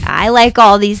girlfriend. Like, I like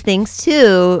all these things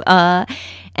too. And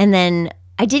then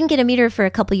I didn't get to meet her for a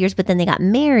couple years, but then they got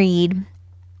married,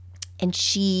 and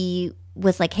she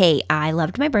was like, hey, I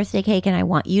loved my birthday cake and I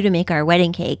want you to make our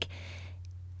wedding cake.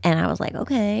 And I was like,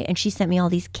 okay. And she sent me all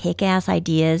these kick-ass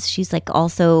ideas. She's like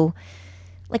also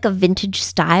like a vintage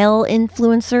style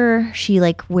influencer. She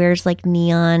like wears like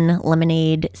neon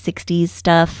lemonade 60s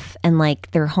stuff, and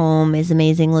like their home is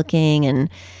amazing looking, and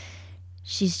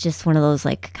she's just one of those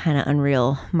like kind of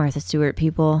unreal Martha Stewart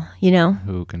people, you know?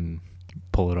 Who can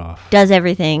pull it off. Does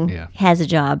everything, Yeah. has a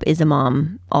job, is a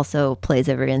mom, also plays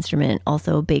every instrument,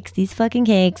 also bakes these fucking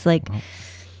cakes. Like,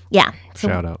 yeah. So,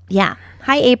 Shout out. Yeah.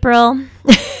 Hi, April.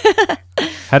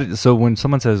 So when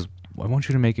someone says, I want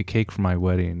you to make a cake for my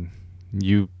wedding,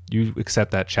 you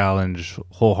accept that challenge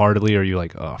wholeheartedly, or are you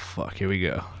like, oh, fuck, here we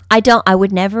go? I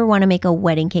would never want to make a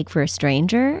wedding cake for a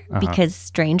stranger because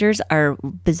strangers are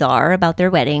bizarre about their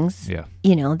weddings. Yeah.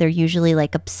 You know, they're usually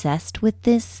like obsessed with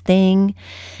this thing.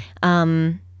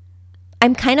 I'm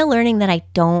kind of learning that I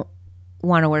don't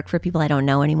want to work for people I don't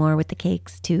know anymore with the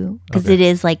cakes too. Because it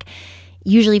is like,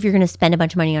 usually if you're going to spend a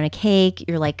bunch of money on a cake,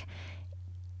 you're like,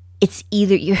 it's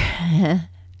either you're...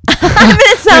 I'm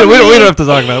gonna sound we don't have to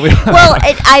talk about it. Well,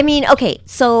 I mean, okay,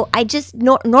 so I just,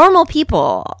 normal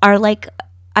people are like,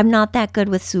 I'm not that good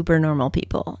with super normal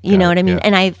people. You know what I mean? Yeah.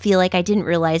 And I feel like I didn't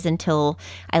realize until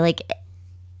I like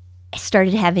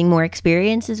started having more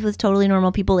experiences with totally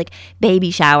normal people, like baby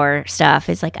shower stuff.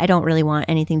 It's like, I don't really want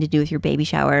anything to do with your baby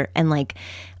shower, and like,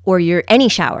 or your any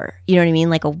shower, you know what I mean?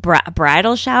 Like a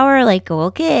bridal shower, like,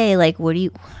 okay, like,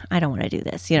 I don't want to do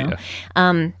this, you know?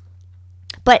 Yeah.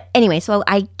 But anyway, so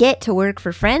I get to work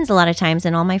for friends a lot of times,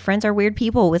 and all my friends are weird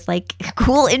people with like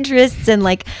cool interests, and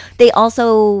like they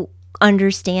also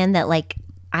understand that like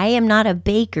I am not a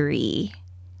bakery.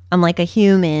 I'm like a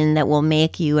human that will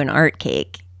make you an art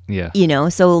cake. Yeah. You know,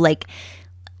 so like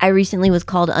I recently was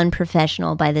called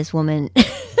unprofessional by this woman.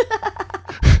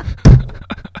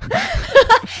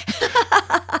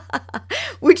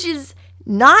 Which is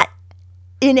not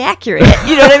inaccurate.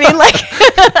 You know what I mean? Like,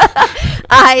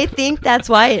 I think that's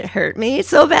why it hurt me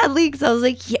so badly, because I was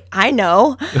like, yeah, I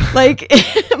know. Like,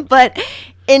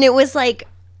 and it was like,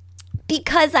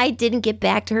 because I didn't get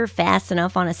back to her fast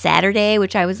enough on a Saturday,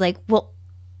 which I was like, well,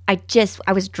 I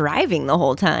was driving the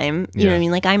whole time. You know what I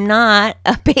mean? Like, I'm not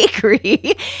a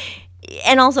bakery.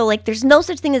 And also, like, there's no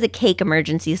such thing as a cake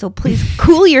emergency, so please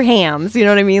cool your hams. You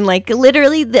know what I mean? Like,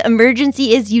 literally, the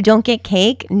emergency is you don't get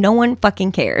cake. No one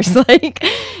fucking cares. Like,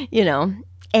 you know.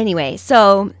 Anyway,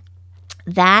 so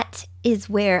that is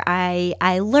where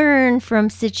I learn from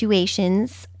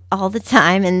situations all the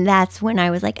time, and that's when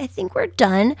I was like, I think we're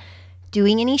done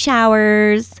doing any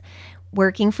showers,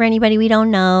 working for anybody we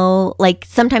don't know. Like,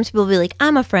 sometimes people will be like,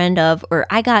 I'm a friend of, or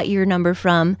I got your number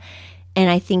from. And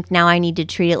I think now I need to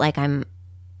treat it like I'm,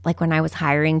 like when I was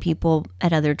hiring people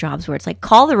at other jobs, where it's like,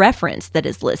 call the reference that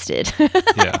is listed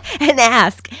and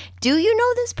ask, do you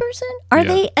know this person? Are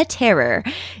they a terror?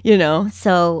 You know?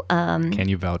 So, can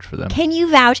you vouch for them? Can you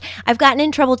vouch? I've gotten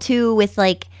in trouble too with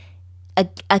like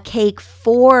a cake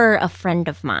for a friend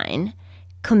of mine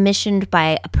commissioned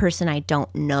by a person I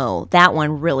don't know. That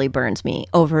one really burns me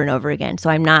over and over again. So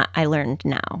I learned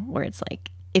now where it's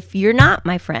like, if you're not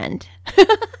my friend,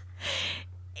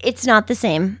 it's not the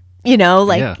same, you know,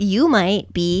 like you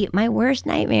might be my worst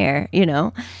nightmare, you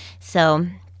know? So,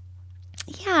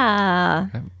 yeah.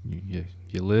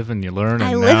 You live and you learn, and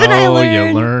I now live and I learn.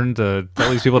 you learn to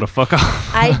tell these people to fuck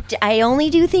off. I only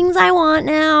do things I want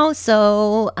now,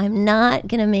 so I'm not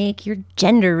going to make your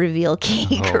gender reveal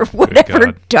cake Oh, or good whatever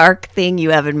God. dark thing you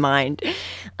have in mind.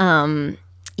 Yeah,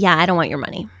 I don't want your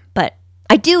money. But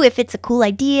I do if it's a cool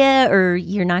idea or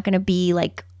you're not going to be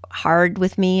like hard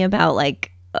with me about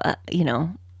like,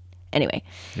 anyway.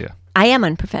 Yeah. I am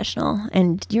unprofessional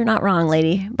and you're not wrong,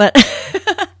 lady. But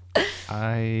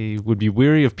I would be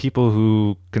weary of people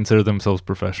who consider themselves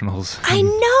professionals. I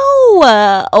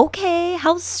know. Okay.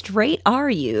 How straight are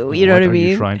you? You know what I What are you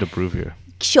mean? trying to prove here?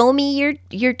 Show me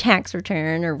your tax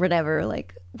return or whatever.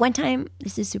 Like one time,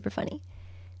 this is super funny.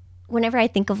 Whenever I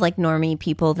think of like normie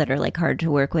people that are like hard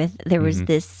to work with, there was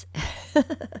this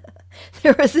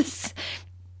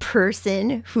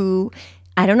person who,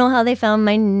 I don't know how they found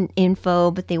my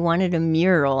info, but they wanted a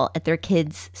mural at their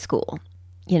kids' school,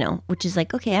 which is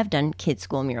like, okay, I've done kids'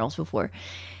 school murals before.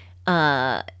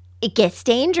 It gets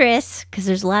dangerous because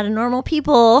there's a lot of normal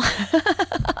people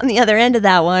on the other end of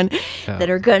that one that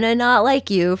are gonna not like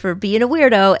you for being a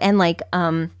weirdo. And like,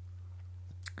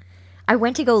 I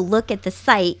went to go look at the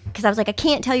site because I was like, I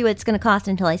can't tell you what it's gonna cost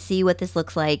until I see what this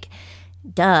looks like.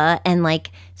 Duh. And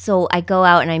like, so I go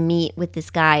out and I meet with this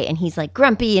guy and he's like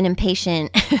grumpy and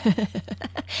impatient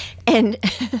and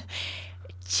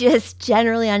just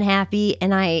generally unhappy.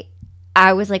 And I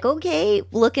was like, okay,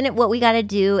 looking at what we got to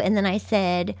do. And then I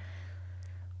said,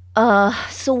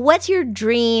 so what's your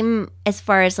dream as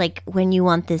far as like when you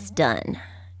want this done?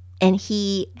 And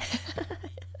he,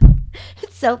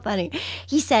 it's so funny.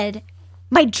 He said,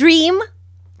 my dream?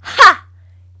 Ha!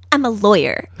 I'm a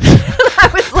lawyer.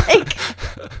 I was like,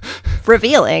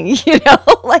 revealing,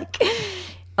 like,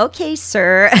 okay,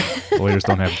 sir. Lawyers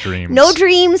don't have dreams. No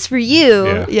dreams for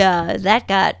you. Yeah. That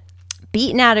got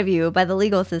beaten out of you by the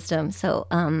legal system. So,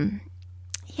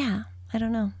 yeah, I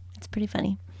don't know. It's pretty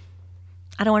funny.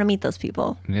 I don't want to meet those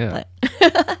people. Yeah.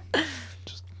 But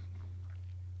Just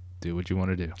do what you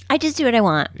want to do. I just do what I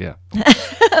want. Yeah.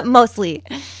 Mostly,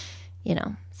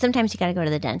 sometimes you got to go to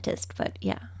the dentist, but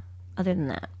yeah, other than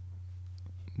that.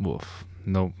 Woof.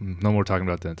 No more talking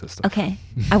about dentist stuff. Okay,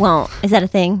 I won't. Is that a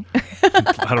thing?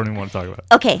 I don't even want to talk about it.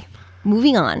 Okay,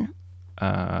 moving on.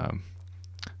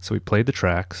 So we played the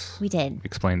tracks. We did.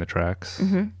 Explained the tracks.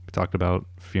 We talked about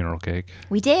Funeral Cake.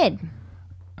 We did.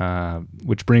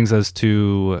 Which brings us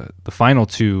to the final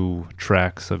two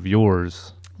tracks of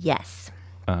yours Yes.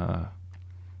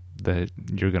 that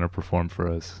you're going to perform for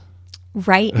us.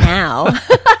 Right now.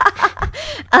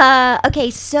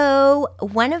 Okay, so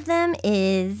one of them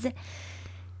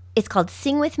it's called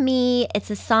Sing With Me. It's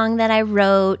a song that I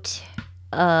wrote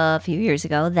a few years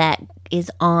ago that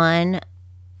is on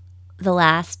the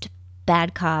last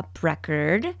Bad Cop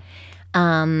record.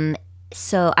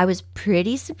 So I was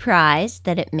pretty surprised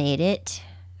that it made it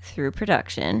through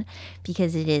production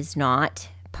because it is not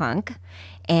punk.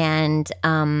 And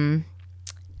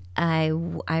I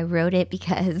wrote it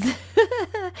because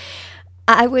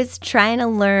I was trying to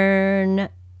learn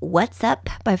What's Up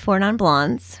by Four Non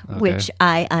Blondes, which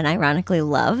I unironically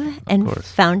love and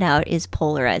found out is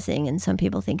polarizing and some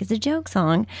people think it's a joke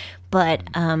song. But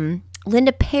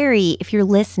Linda Perry, if you're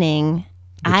listening,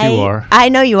 You are. I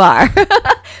know you are.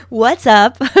 What's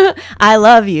up? I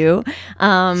love you.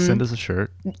 Send us a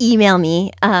shirt. Email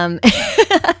me.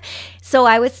 So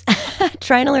I was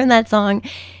trying to learn that song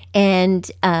and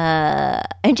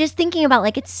just thinking about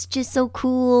like it's just so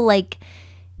cool. Like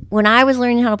when I was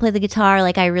learning how to play the guitar,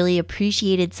 like I really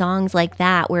appreciated songs like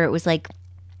that where it was like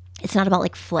it's not about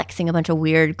like flexing a bunch of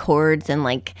weird chords and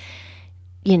like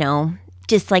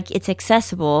just like it's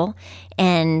accessible.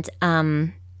 And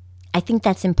I think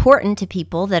that's important to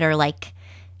people that are like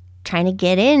trying to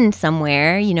get in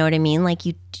somewhere, you know what I mean? Like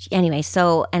anyway,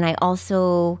 so, and I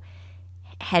also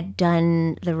had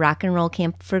done the rock and roll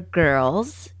camp for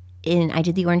girls I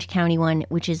did the Orange County one,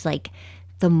 which is like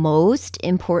the most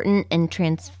important and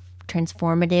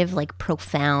transformative, like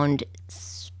profound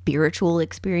spiritual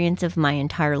experience of my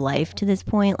entire life to this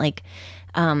point. Like,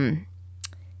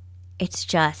 it's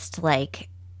just like,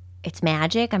 it's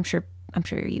magic. I'm sure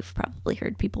you've probably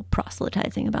heard people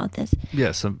proselytizing about this.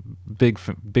 Yes, I'm big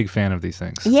fan of these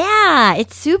things. Yeah,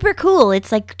 it's super cool.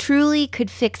 It's like truly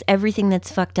could fix everything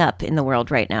that's fucked up in the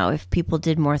world right now if people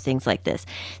did more things like this.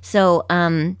 So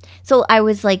I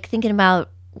was like thinking about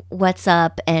What's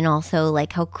Up and also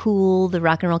like how cool the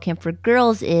rock and roll camp for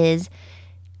girls is,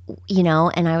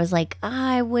 and I was like,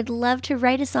 I would love to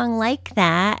write a song like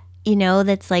that,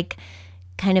 that's like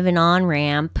kind of an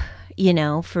on-ramp,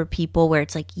 for people where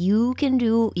it's like you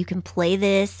can play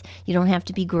this, you don't have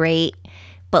to be great,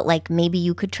 but like maybe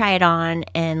you could try it on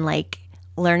and like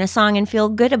learn a song and feel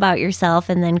good about yourself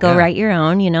and then go write your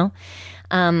own,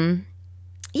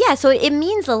 Yeah, so it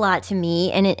means a lot to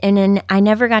me, and then I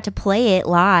never got to play it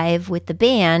live with the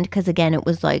band because, again, it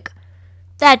was like,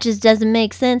 that just doesn't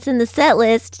make sense in the set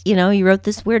list. You wrote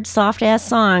this weird soft-ass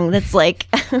song that's like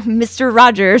Mr.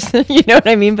 Rogers, you know what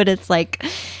I mean? But it's like,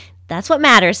 that's what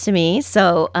matters to me.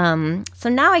 So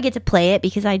now I get to play it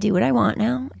because I do what I want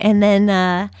now. And then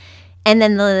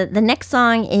the next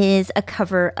song is a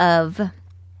cover of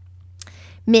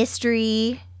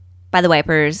Mystery by the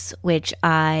Wipers, which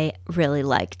I really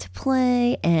like to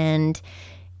play. And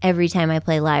every time I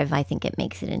play live, I think it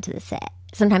makes it into the set.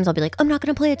 Sometimes I'll be like, I'm not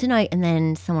going to play it tonight. And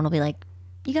then someone will be like,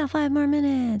 you got 5 more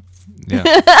minutes. Yeah.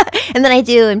 And then I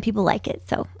do, and people like it.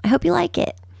 So I hope you like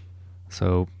it.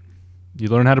 So you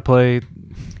learn how to play,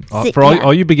 for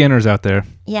all you beginners out there.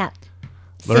 Yeah.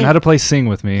 Learn how to play Sing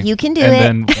with me. You can do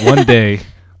and then one day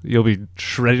you'll be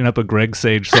shredding up a Greg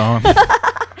Sage song.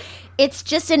 It's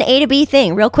just an A to B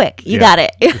thing, real quick. You got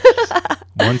it.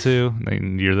 1, 2,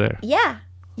 then you're there. Yeah,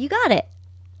 you got it.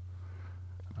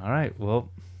 All right, well.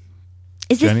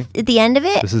 Is Jennie, this the end of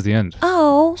it? This is the end.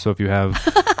 Oh. So if you have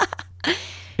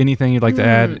anything you'd like to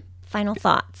add. Final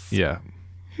thoughts. Yeah.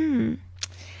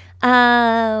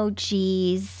 Oh,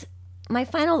 geez. My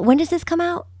final, when does this come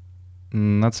out?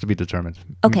 That's to be determined.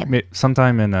 Okay.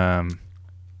 Sometime in,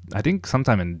 I think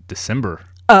sometime in December.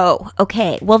 Oh,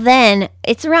 okay. Well, then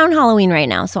it's around Halloween right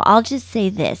now. So I'll just say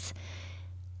this.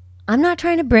 I'm not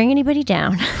trying to bring anybody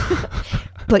down,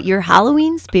 but your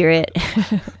Halloween spirit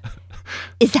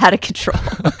is out of control.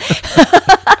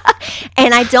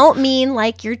 And I don't mean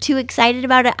like you're too excited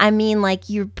about it. I mean like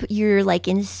your like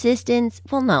insistence.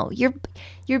 Well, no,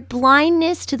 your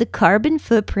blindness to the carbon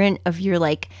footprint of your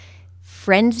like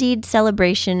frenzied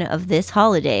celebration of this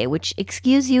holiday, which,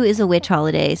 excuse you, is a witch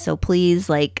holiday. So please,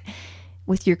 like,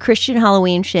 with your Christian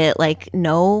Halloween shit, like,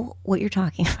 know what you're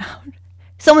talking about.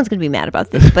 Someone's gonna be mad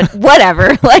about this, but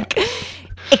whatever. Like,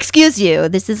 excuse you,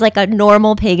 this is like a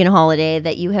normal pagan holiday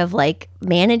that you have like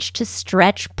managed to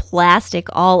stretch plastic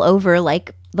all over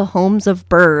like the homes of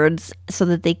birds so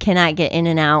that they cannot get in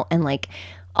and out, and like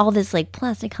all this like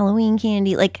plastic Halloween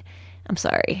candy. Like, I'm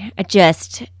sorry,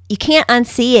 you can't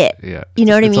unsee it. Yeah, you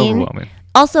know what I mean? Overwhelming.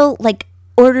 Also, like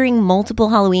ordering multiple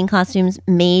Halloween costumes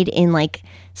made in like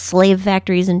slave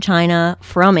factories in China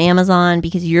from Amazon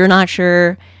because you're not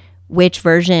sure which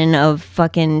version of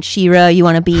fucking She-Ra you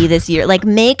want to be this year. Like,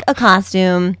 make a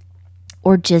costume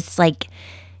or just like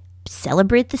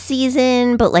celebrate the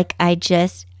season. But like, I'm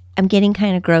getting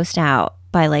kind of grossed out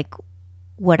by like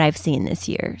what I've seen this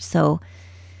year. So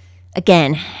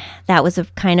again, that was a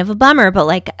kind of a bummer, but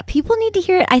like people need to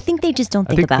hear it. I think they just don't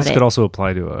think about it. I think this could also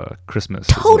apply to Christmas.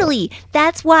 Totally. Well.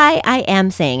 That's why I am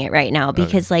saying it right now,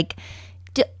 because like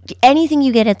anything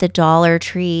you get at the Dollar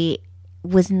Tree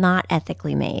was not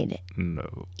ethically made.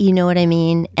 No. You know what I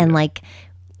mean? And like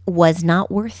was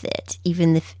not worth it.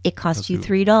 Even if it cost you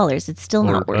 $3, it's still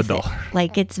not worth it.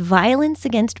 Like, it's violence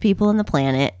against people on the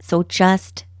planet. So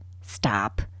just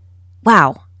stop.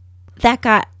 Wow. That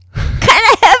got kind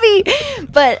of heavy.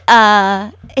 But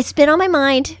it's been on my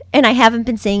mind and I haven't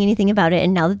been saying anything about it.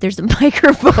 And now that there's a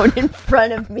microphone in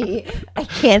front of me, I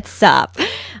can't stop.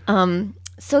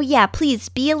 So yeah, please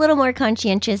be a little more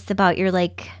conscientious about your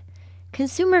like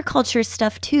consumer culture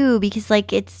stuff too, because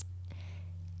like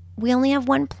we only have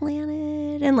one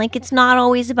planet, and like it's not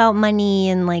always about money,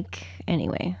 and like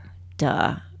anyway,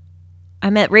 duh.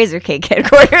 I'm at Razorcake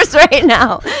headquarters right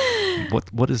now.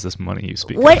 What is this money you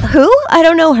speak What? of? Who? I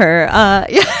don't know her.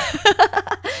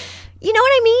 You know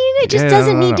what I mean? It just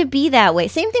doesn't need to be that way.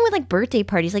 Same thing with like birthday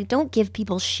parties. Like, don't give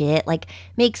people shit. Like,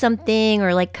 make something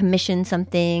or like commission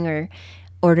something or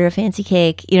order a fancy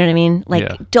cake. You know what I mean?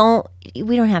 Like,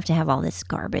 we don't have to have all this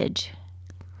garbage.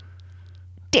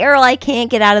 Daryl, I can't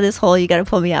get out of this hole. You got to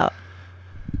pull me out.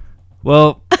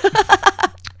 Well,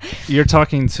 you're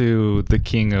talking to the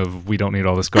king of we don't need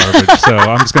all this garbage, so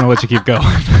I'm just going to let you keep going.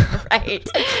 Right.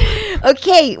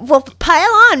 Okay. Well,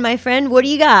 pile on, my friend. What do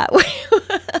you got?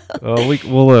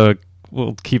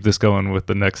 We'll keep this going with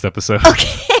the next episode.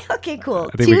 Okay, cool.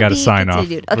 I think we got to sign off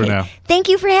for now. Thank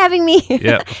you for having me.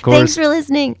 Yeah, of course. Thanks for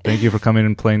listening. Thank you for coming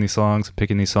and playing these songs,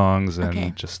 picking these songs,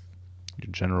 and just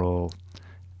your general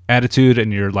attitude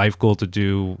and your life goal to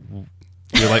do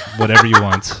whatever you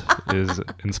want is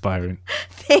inspiring.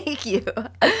 Thank you. All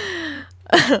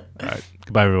right.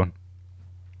 Goodbye, everyone.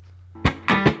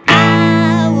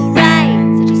 I will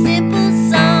write such a simple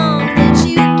song that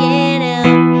you can't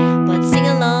help but sing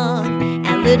along,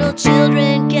 and little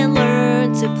children can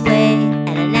learn to play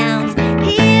and announce,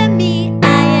 hear me,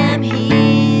 I am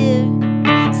here.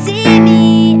 See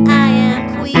me, I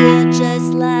am queer,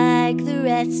 just like the rest.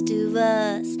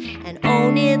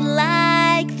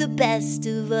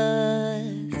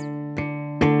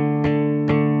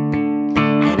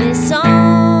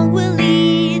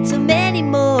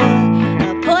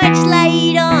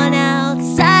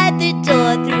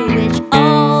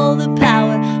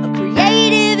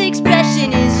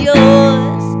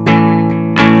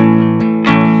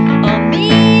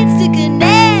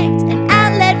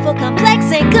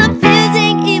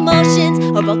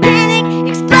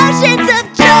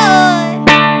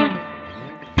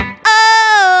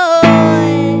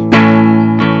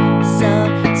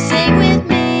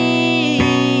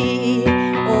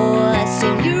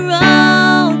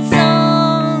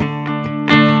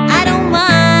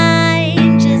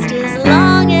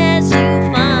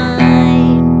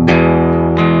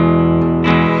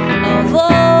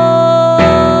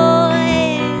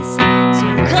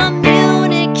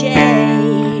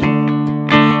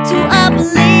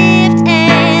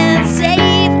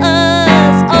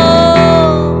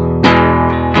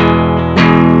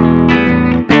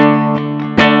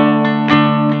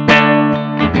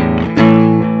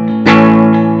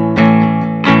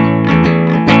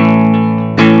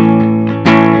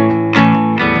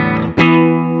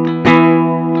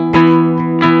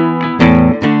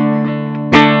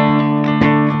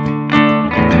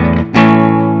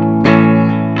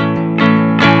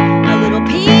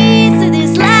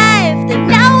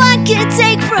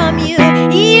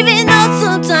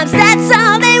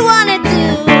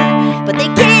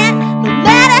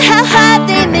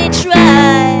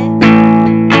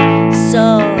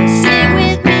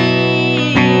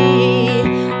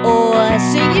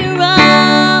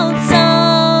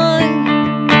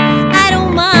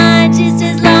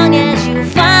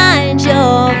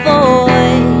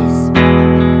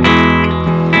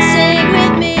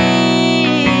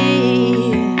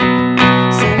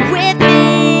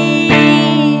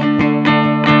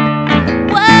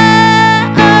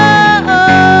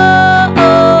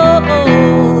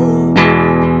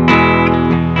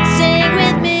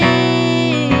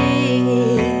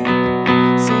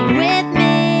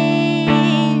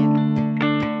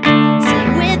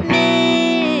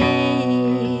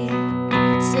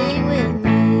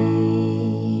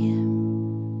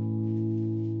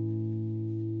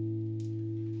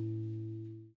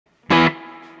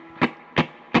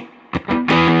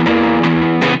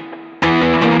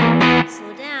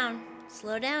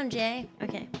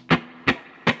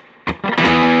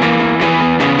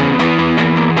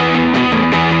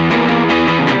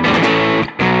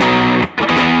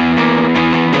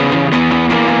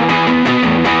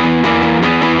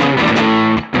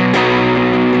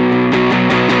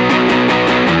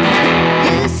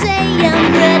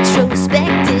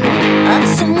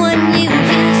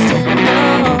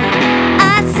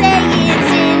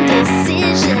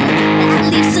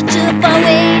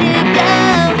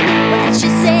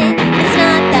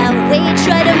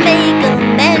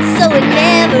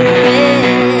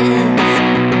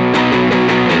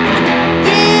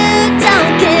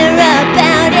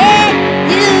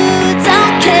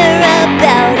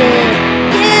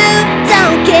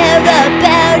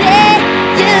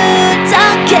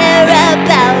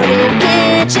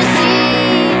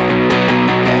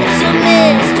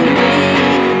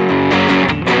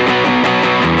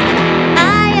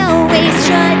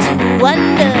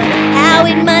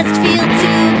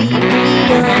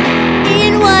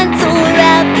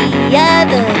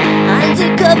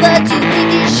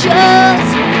 shows.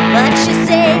 But you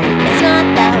say it's not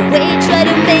that way. Try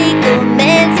to make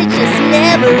amends, it just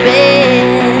never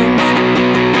ends.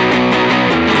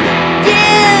 You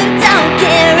don't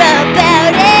care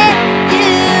about it.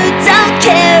 You don't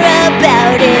care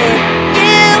about it.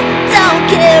 You don't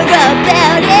care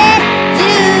about it.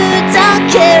 You don't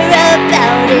care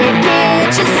about it.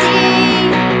 Can't you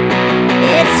see?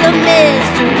 It's a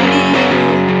mystery.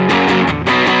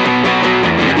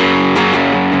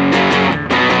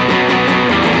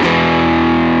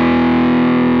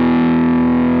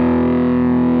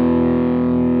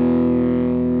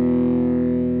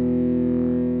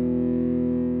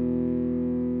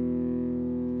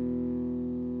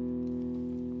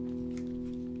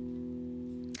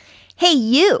 Hey,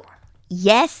 you.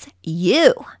 Yes,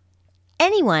 you.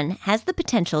 Anyone has the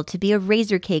potential to be a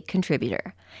Razorcake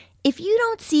contributor. If you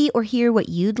don't see or hear what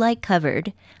you'd like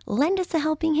covered, lend us a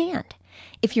helping hand.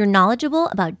 If you're knowledgeable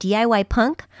about DIY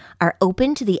punk, are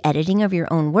open to the editing of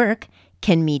your own work,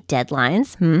 can meet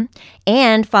deadlines,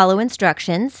 and follow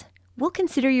instructions, we'll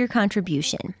consider your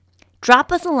contribution.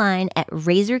 Drop us a line at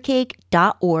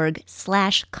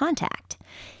razorcake.org/contact.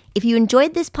 If you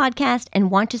enjoyed this podcast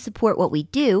and want to support what we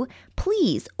do,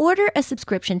 please order a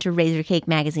subscription to Razorcake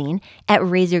magazine at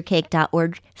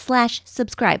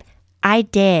razorcake.org/subscribe. I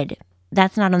did.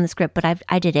 That's not on the script, but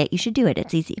I did it. You should do it.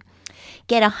 It's easy.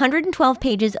 Get 112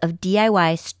 pages of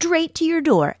DIY straight to your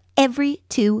door every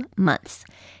 2 months.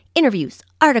 Interviews,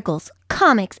 articles,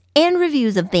 comics, and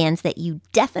reviews of bands that you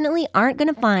definitely aren't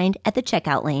going to find at the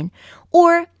checkout lane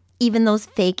or even those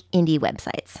fake indie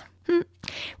websites.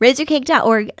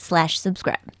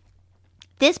 Razorcake.org/subscribe.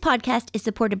 This podcast is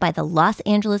supported by the Los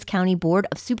Angeles County Board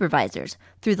of Supervisors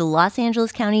through the Los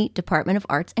Angeles County Department of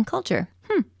Arts and Culture.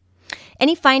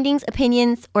 Any findings,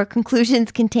 opinions, or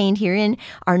conclusions contained herein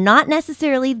are not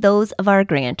necessarily those of our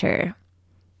grantor.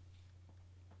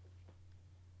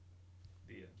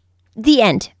 The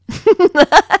end.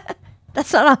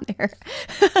 That's not on there.